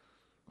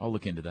 I'll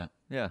look into that.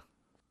 Yeah.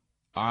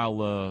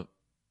 I'll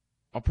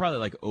probably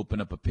like open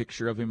up a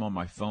picture of him on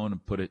my phone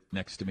and put it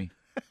next to me.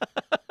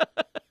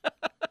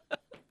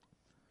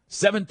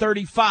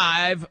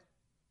 7:35.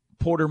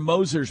 Porter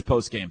Moser's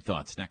postgame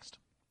thoughts next.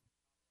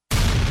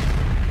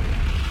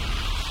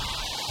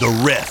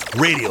 The Ref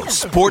Radio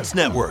Sports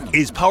Network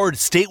is powered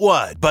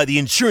statewide by the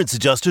insurance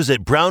adjusters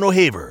at Brown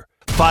O'Haver.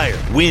 Fire,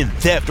 wind,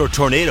 theft, or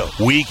tornado,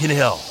 we can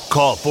help.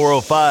 Call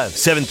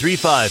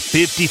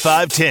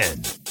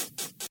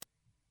 405-735-5510.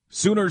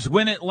 Sooners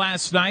win it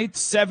last night,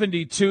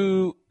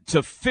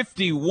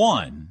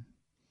 72-51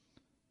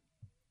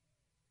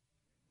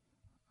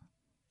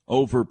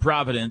 over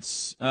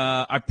Providence.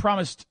 I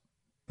promised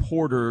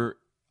Porter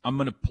I'm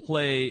going to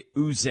play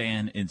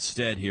Uzan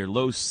instead here.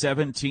 Low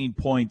 17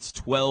 points,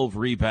 12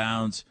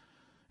 rebounds,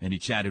 and he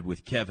chatted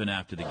with Kevin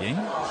after the game.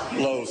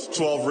 Low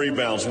 12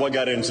 rebounds. What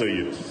got into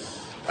you?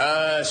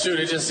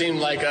 It just seemed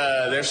like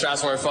their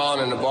shots weren't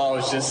falling and the ball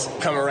was just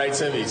coming right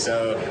to me.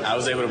 So I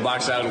was able to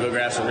box out and go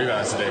grab some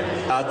rebounds today.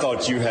 I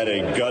thought you had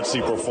a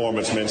gutsy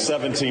performance, man.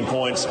 17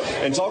 points.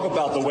 And talk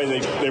about the way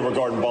they were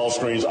guarding ball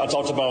screens. I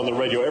talked about on the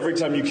radio. Every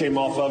time you came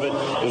off of it,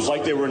 it was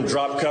like they were in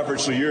drop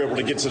coverage, so you're able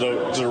to get to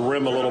the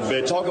rim a little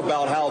bit. Talk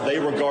about how they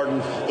were guarding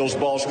those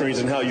ball screens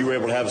and how you were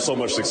able to have so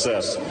much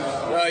success.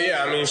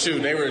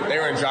 They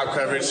were in drop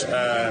coverage.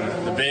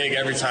 The big,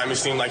 every time it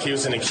seemed like he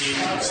was in the key.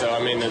 So,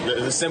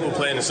 the simple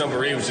play in the simple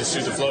read was just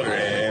shoot the floater,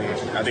 and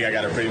I think I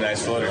got a pretty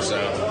nice floater, so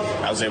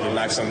I was able to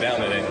knock some down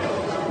today.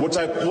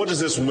 What does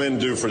this win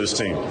do for this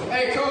team?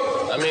 Hey,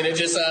 coach. I mean, it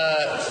just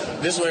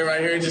this win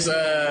right here, just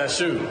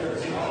shoot.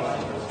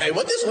 Hey,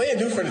 what this win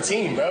do for the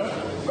team, bro?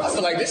 I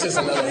feel like this is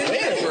another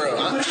win for real.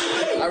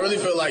 I really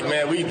feel like,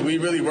 man, we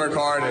really work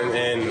hard,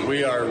 and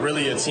we are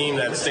really a team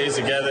that stays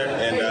together,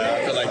 and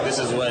I feel like this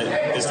is what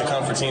is to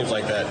come for teams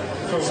like that.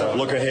 So.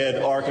 Look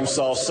ahead,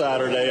 Arkansas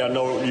Saturday. I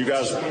know you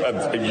guys,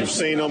 you've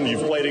seen them,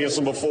 you've played against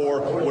them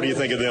before. What do you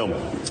think of them?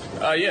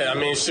 Yeah, I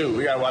mean, shoot,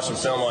 we got to watch some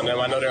film on them.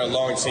 I know they're a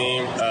long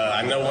team.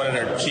 I know one of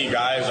their key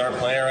guys aren't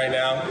playing right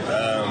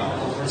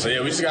now. So,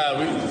 yeah, we just got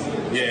to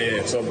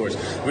so of course.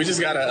 We just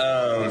got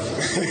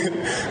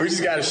to we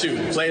just got to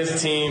shoot. Play as a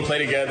team, play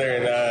together,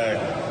 and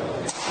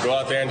go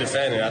out there and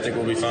defend, and I think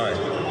we'll be fine.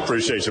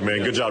 Appreciate you, man.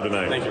 Good job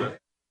tonight. Thank you.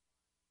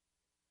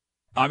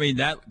 I mean,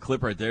 that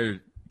clip right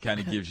there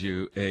kind of gives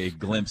you a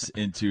glimpse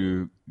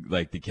into,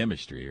 like, the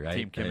chemistry, right?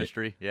 Team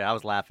chemistry. Yeah, I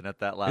was laughing at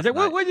that last night.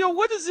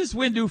 What does this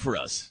win do for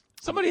us?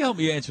 Somebody help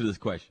me answer this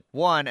question.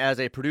 One, as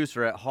a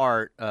producer at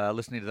heart,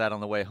 listening to that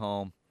on the way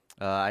home,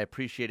 I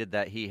appreciated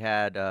that he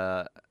had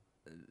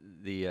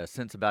the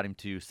sense about him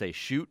to say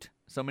shoot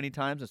so many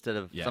times instead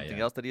of something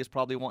else that he is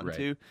probably wanting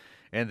to.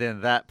 And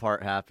then that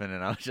part happened,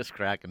 and I was just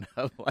cracking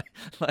up.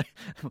 like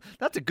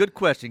that's a good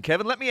question,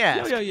 Kevin. Let me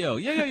ask. Yo.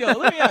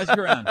 Let me ask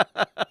you around.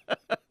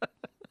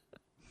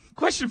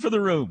 Question for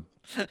the room.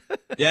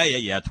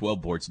 Yeah.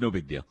 12 boards. No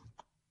big deal.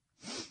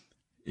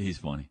 He's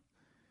funny.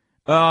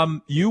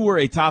 You were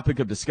a topic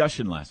of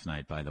discussion last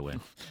night, by the way.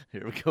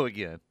 Here we go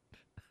again.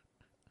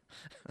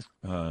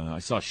 I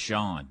saw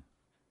Sean.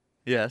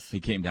 Yes.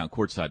 He came down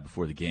courtside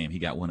before the game. He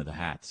got one of the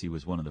hats. He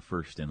was one of the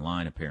first in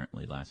line,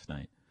 apparently, last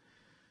night.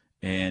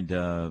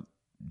 And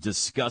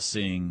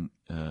discussing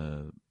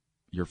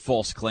your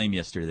false claim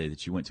yesterday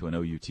that you went to an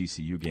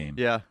OU-TCU game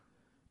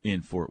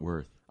in Fort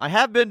Worth. I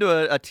have been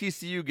to a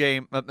TCU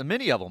game,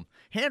 many of them,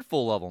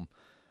 handful of them,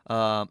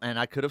 and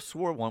I could have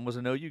swore one was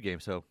an OU game.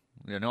 So,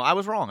 I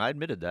was wrong. I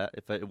admitted that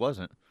if it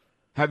wasn't.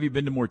 Have you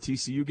been to more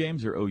TCU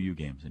games or OU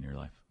games in your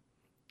life?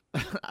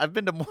 I've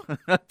been to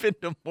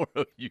more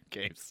OU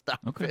games.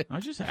 Stop it. I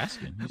was just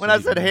asking. When I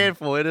said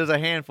handful, it is a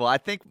handful. I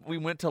think we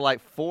went to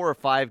like 4 or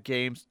 5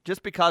 games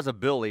just because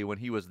of Billy when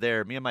he was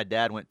there. Me and my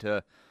dad went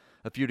to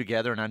a few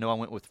together, and I know I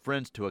went with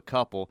friends to a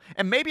couple.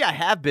 And maybe I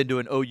have been to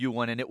an OU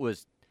one, and it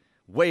was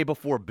way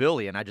before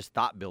Billy, and I just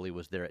thought Billy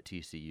was there at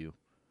TCU.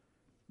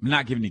 I'm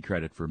not giving you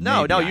credit for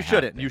No, you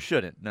shouldn't. You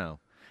shouldn't.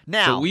 No.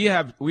 Now, so we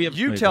have.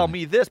 You tell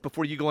me this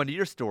before you go into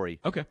your story.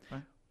 Okay.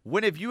 Fine.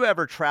 When have you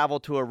ever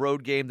traveled to a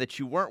road game that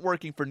you weren't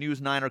working for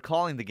News 9 or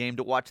calling the game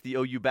to watch the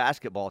OU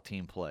basketball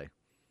team play?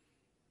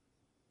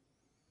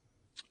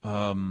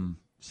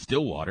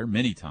 Stillwater,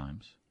 many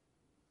times.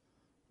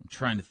 I'm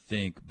trying to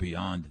think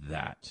beyond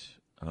that.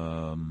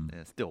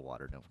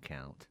 Stillwater don't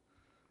count.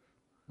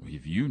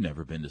 Have you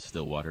never been to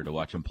Stillwater to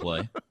watch them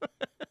play?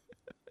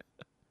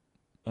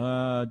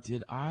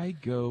 Did I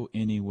go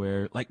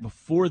anywhere? Like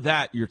before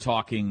that, you're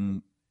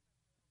talking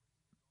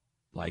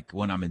like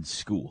when I'm in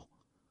school.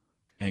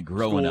 And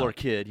growing School up, or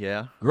kid,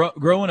 yeah.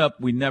 Growing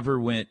up, we never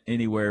went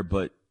anywhere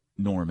but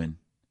Norman.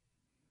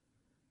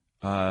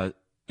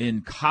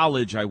 In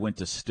college, I went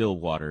to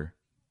Stillwater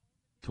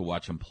to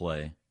watch them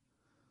play.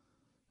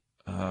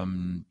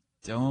 Don't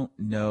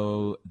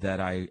know that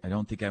I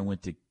don't think I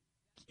went to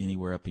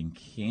anywhere up in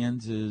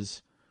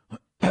Kansas.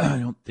 I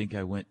don't think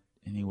I went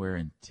anywhere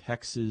in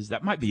Texas.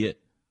 That might be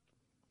it.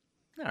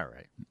 All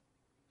right.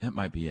 That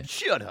might be it.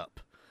 Shut up.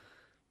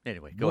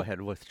 Anyway, go ahead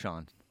with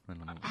Sean.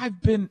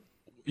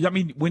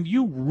 When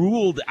you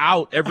ruled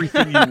out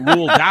everything you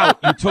ruled out,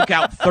 you took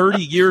out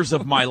 30 years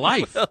of my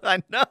life. Well,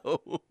 I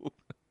know.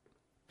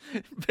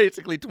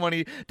 Basically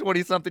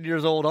 20-something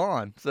years old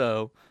on.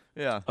 So,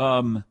 yeah.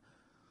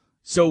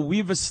 So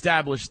we've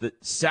established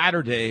that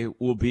Saturday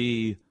will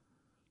be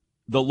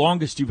the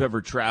longest you've ever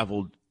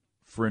traveled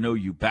for an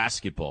OU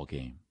basketball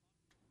game.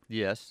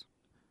 Yes.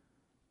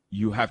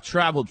 You have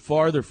traveled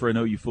farther for an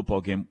OU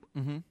football game.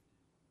 Mm-hmm.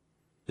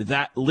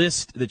 That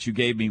list that you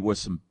gave me was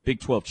some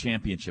Big 12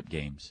 championship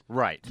games.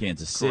 Right.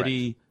 Kansas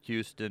City.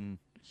 Correct.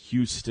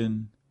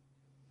 Houston.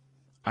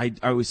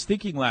 I was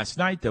thinking last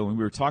night, though, when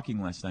we were talking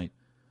last night,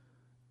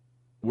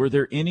 were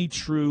there any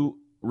true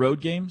road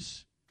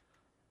games?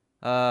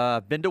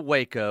 Been to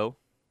Waco.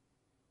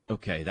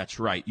 Okay, that's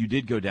right. You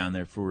did go down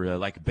there for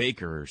like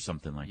Baker or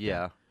something like that.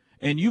 Yeah.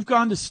 And you've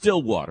gone to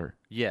Stillwater.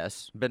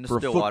 Yes, been to for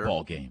Stillwater. For a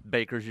football game.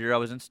 Baker's year, I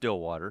was in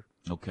Stillwater.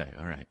 Okay,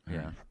 all right. Yeah.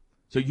 Right.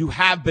 So you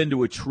have been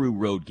to a true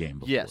road game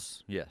before?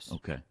 Yes.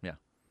 Okay. Yeah.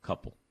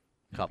 Couple.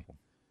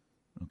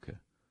 Okay.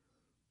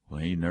 Well,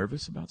 are you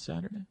nervous about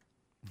Saturday?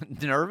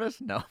 Nervous?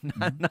 No,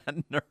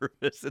 not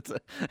nervous. It's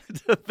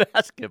a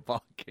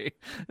basketball game.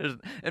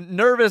 And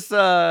nervous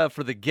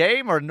for the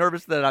game or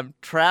nervous that I'm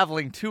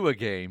traveling to a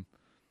game?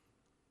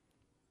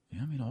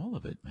 Yeah, all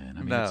of it,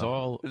 man. No. It's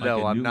all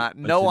like I'm not.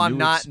 No, I'm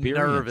not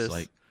nervous.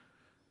 Like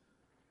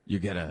you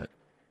get a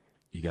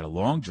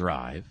long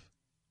drive,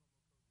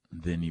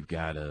 then you've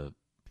got a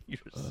You're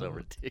so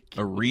ridiculous.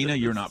 arena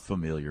you're not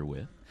familiar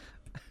with.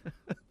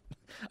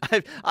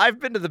 I've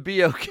been to the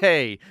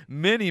BOK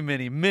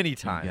many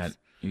times.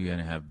 You're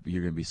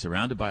gonna be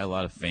surrounded by a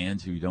lot of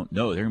fans who you don't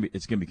know.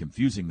 It's gonna be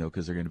confusing though,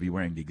 because they're gonna be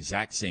wearing the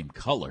exact same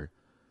color,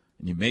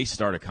 and you may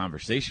start a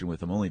conversation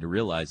with them only to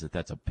realize that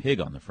that's a pig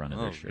on the front of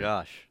their shirt. Oh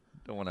gosh,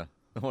 don't want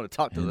to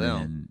talk to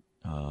them.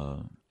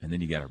 And then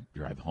you got to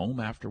drive home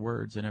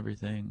afterwards and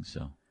everything.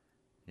 So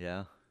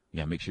yeah, you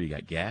got to make sure you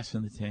got gas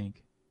in the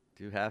tank.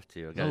 Do have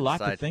to. There's a lot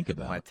to think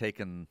about. Am I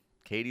taking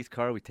Katie's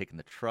car? Are we taking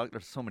the truck?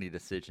 There's so many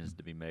decisions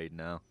to be made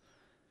now.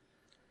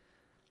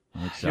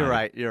 I'm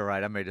excited. You're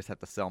right. I may just have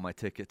to sell my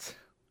tickets.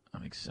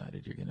 I'm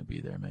excited you're going to be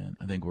there, man.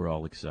 I think we're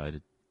all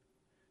excited.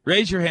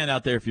 Raise your hand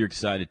out there if you're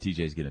excited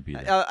TJ's going to be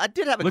there. I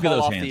did have a Look call at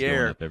those off hands the air.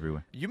 going up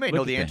everywhere. You may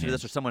know the answer to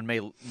this, or someone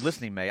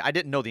listening may. I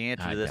didn't know the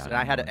answer to this, and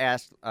I had to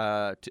ask.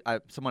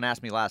 Someone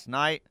asked me last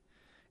night,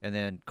 and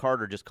then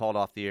Carter just called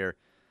off the air.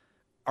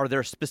 Are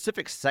there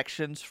specific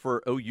sections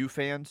for OU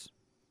fans?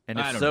 And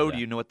if so, do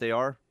you know what they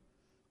are?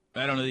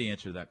 I don't know the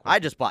answer to that question. I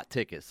just bought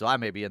tickets, so I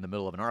may be in the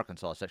middle of an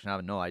Arkansas section. I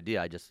have no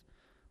idea. I just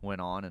went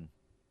on and,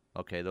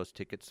 okay, those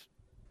tickets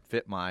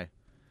fit my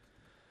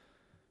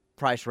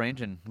price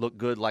range and look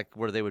good like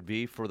where they would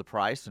be for the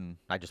price, and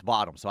I just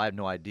bought them, so I have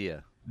no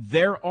idea.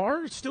 There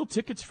are still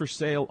tickets for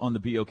sale on the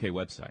BOK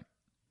website,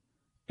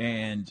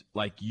 and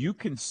you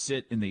can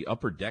sit in the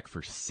upper deck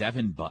for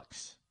 $7.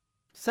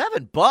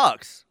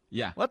 $7?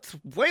 Yeah, that's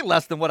way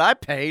less than what I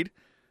paid.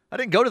 I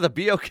didn't go to the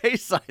BOK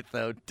site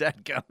though.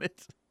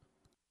 Dadgummit.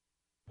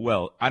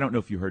 Well, I don't know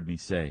if you heard me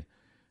say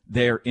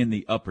they're in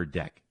the upper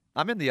deck.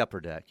 I'm in the upper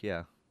deck.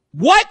 Yeah.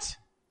 What?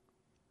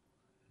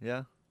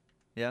 Yeah.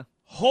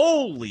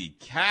 Holy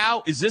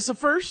cow. Is this a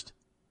first?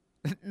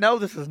 No,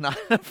 this is not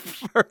a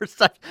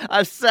first.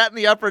 I've sat in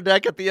the upper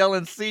deck at the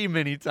LNC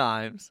many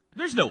times.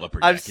 There's no upper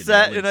deck. I've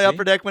sat in the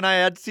upper deck when I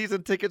had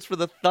season tickets for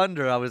the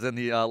Thunder. I was in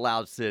the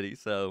Loud City.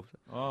 So,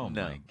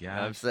 my gosh.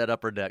 I've sat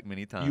upper deck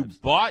many times. You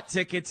bought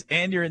tickets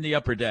and you're in the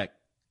upper deck.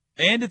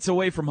 And it's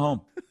away from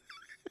home.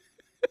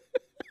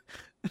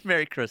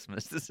 Merry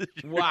Christmas. This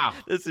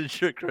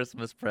is your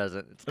Christmas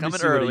present. It's coming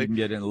early. You can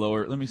get in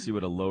lower. Let me see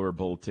what a lower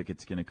bowl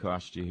ticket's going to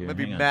cost you here. I'd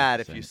be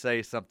mad if you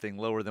say something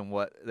lower than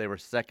what they were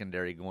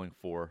secondary going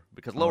for,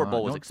 because lower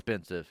bowl was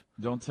expensive.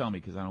 Don't tell me,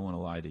 because I don't want to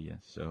lie to you.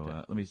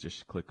 So let me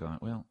just click on.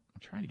 Well,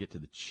 I'm trying to get to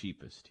the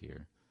cheapest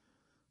here.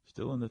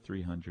 Still in the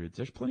 300s.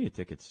 There's plenty of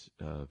tickets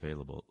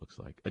available, it looks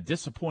like. A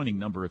disappointing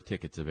number of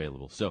tickets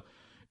available. So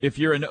if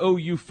you're an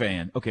OU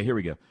fan, okay, here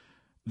we go.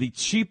 The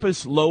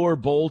cheapest lower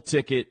bowl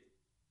ticket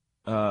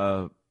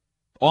on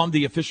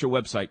the official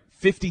website,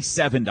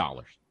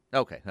 $57.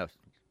 Okay, that's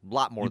a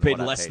lot more. You than paid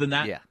what less I paid. than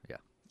that? Yeah.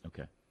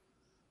 Okay.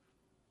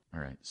 All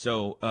right.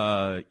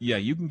 So,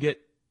 you can get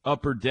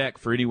upper deck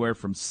for anywhere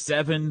from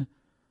 $7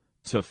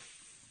 to.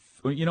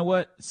 You know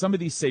what? Some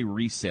of these say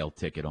resale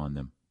ticket on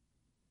them.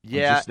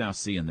 Yeah. I'm just now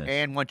seeing this.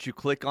 And once you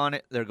click on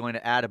it, they're going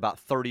to add about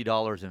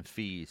 $30 in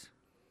fees.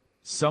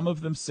 Some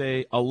of them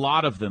a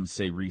lot of them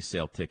say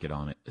resale ticket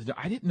on it.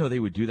 I didn't know they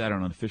would do that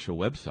on an official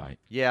website.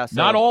 Yeah. So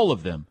not all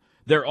of them.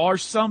 There are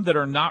some that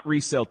are not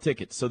resale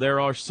tickets, so there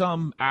are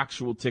some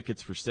actual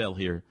tickets for sale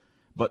here,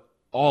 but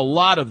a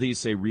lot of these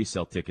say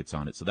resale tickets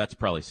on it, so that's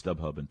probably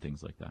StubHub and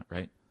things like that,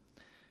 right?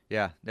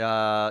 Yeah.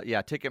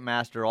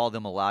 Ticketmaster, all of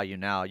them allow you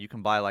now. You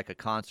can buy like a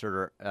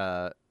concert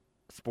or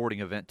sporting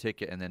event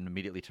ticket and then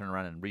immediately turn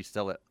around and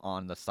resell it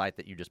on the site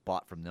that you just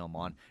bought from them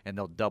on, and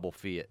they'll double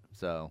fee it.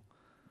 So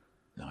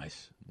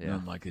nice. Yeah.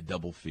 Nothing like a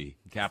double fee.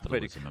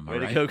 Capitalism, am I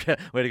right?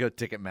 Way to go,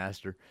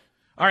 Ticketmaster.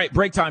 All right,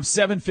 break time,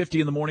 7:50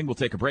 in the morning. We'll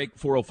take a break.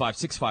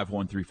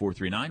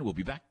 405-651-3439. We'll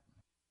be back.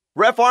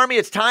 Ref Army,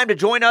 it's time to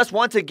join us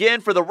once again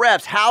for the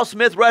Refs Hal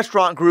Smith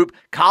Restaurant Group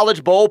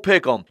College Bowl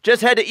Pick'em.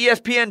 Just head to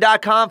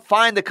ESPN.com,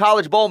 find the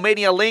College Bowl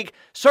Mania link,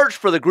 search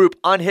for the group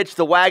Unhitch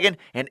the Wagon,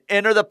 and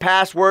enter the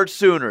password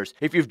Sooners.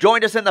 If you've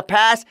joined us in the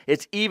past,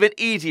 it's even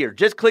easier.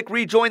 Just click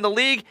Rejoin the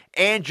League,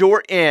 and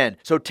you're in.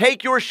 So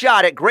take your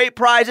shot at great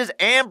prizes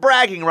and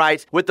bragging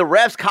rights with the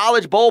Refs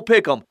College Bowl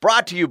Pick'em,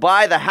 brought to you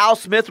by the Hal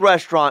Smith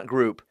Restaurant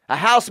Group. A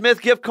Hal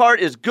Smith gift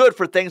card is good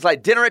for things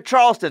like dinner at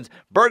Charleston's,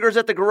 burgers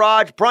at the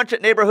garage, brunch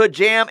at Neighborhood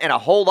Jam, and a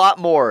whole lot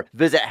more.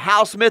 Visit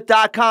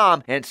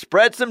halsmith.com and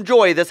spread some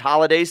joy this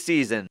holiday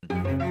season.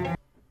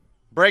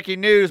 Breaking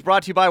news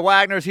brought to you by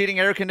Wagner's Heating,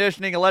 Air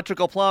Conditioning,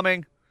 Electrical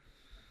Plumbing.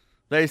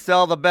 They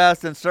sell the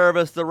best and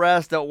service the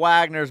rest at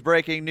Wagner's.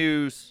 Breaking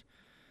news.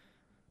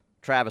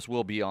 Travis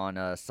will be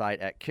on site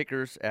at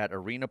Kickers at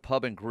Arena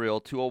Pub and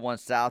Grill, 201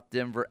 South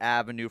Denver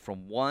Avenue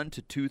from 1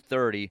 to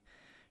 2:30.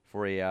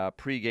 For a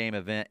pregame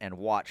event and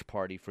watch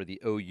party for the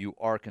OU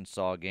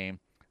Arkansas game.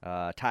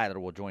 Tyler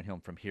will join him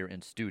from here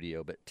in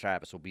studio, but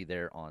Travis will be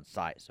there on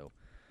site. So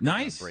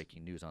nice.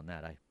 Breaking news on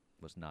that. I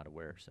was not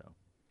aware. So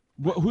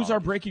who's our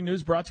breaking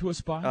news brought to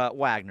us by?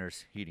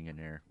 Wagner's Heating and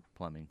Air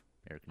Plumbing,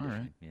 Air Conditioning.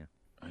 All right.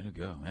 Yeah. Way to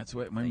go. That's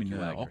what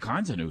all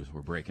kinds of news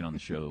we're breaking on the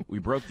show. We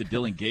broke the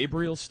Dylan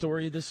Gabriel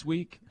story this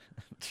week.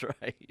 That's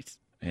right.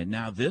 And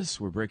now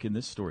we're breaking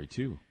this story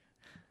too.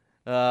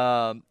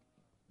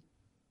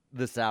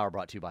 This hour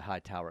brought to you by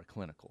Hightower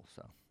Clinical.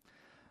 So,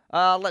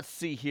 Let's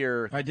see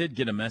here. I did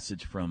get a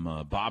message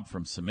from Bob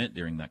from Cement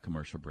during that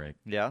commercial break.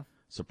 Yeah.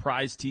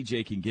 Surprised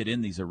TJ can get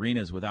in these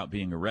arenas without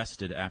being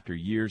arrested after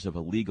years of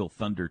illegal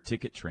Thunder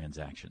ticket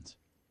transactions.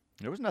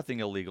 There was nothing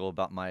illegal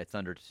about my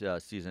Thunder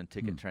season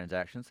ticket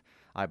transactions.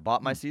 I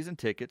bought my season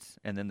tickets,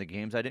 and then the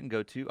games I didn't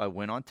go to, I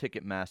went on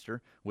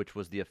Ticketmaster, which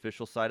was the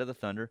official site of the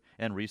Thunder,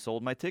 and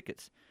resold my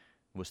tickets.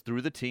 It was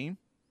through the team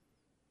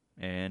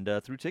and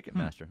through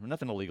Ticketmaster.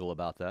 Nothing illegal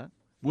about that.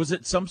 Was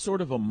it some sort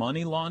of a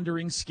money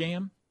laundering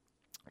scam?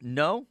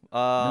 No.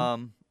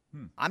 I'm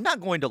not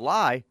going to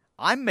lie.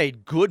 I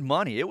made good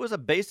money. It was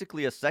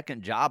basically a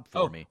second job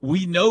for me.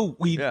 We know.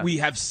 We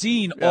have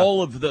seen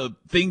all of the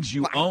things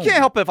you own. I can't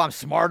help it if I'm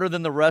smarter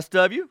than the rest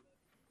of you.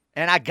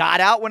 And I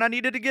got out when I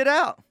needed to get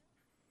out.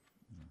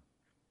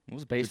 It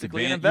was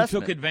basically an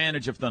investment. You took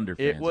advantage of Thunder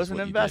fans. It was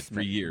an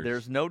investment. For years.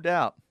 There's no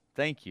doubt.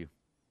 Thank you.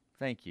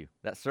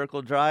 That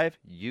Circle Drive,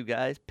 you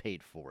guys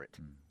paid for it.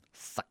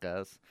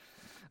 Suckers.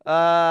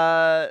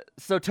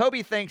 So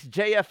Toby thinks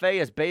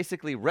JFA is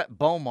basically Rhett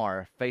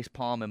Bomar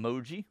facepalm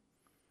emoji.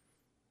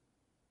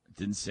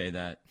 Didn't say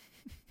that.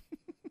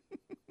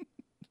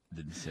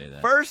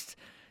 First,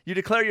 you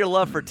declare your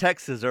love for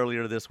Texas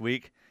earlier this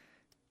week.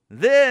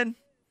 Then,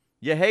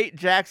 you hate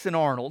Jackson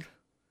Arnold.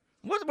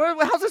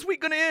 How's this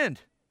week going to end?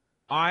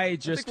 I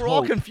think we're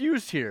all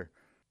confused here.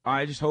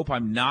 I just hope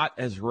I'm not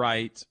as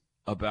right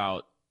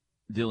about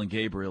Dylan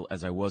Gabriel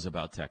as I was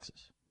about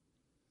Texas.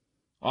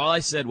 All I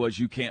said was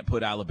you can't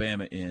put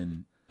Alabama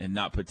in and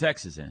not put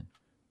Texas in.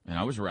 And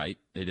I was right.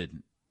 They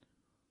didn't.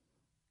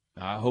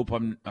 I hope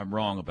I'm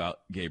wrong about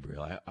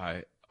Gabriel.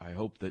 I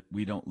hope that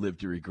we don't live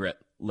to regret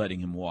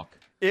letting him walk.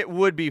 It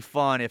would be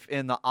fun if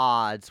in the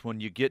odds, when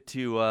you get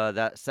to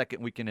that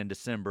second weekend in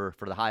December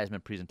for the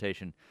Heisman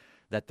presentation,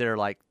 that they're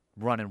like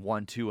running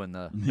 1-2 in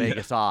the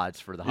Vegas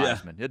odds for the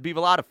Heisman. It'd be a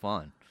lot of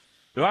fun.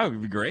 That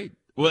would be great.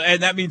 Well,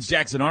 and that means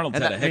Jackson Arnold's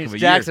had a heck of a year.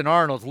 Jackson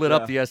Arnold's lit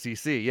up the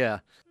SEC, yeah.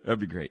 That'd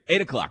be great.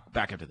 8 o'clock,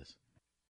 back after this.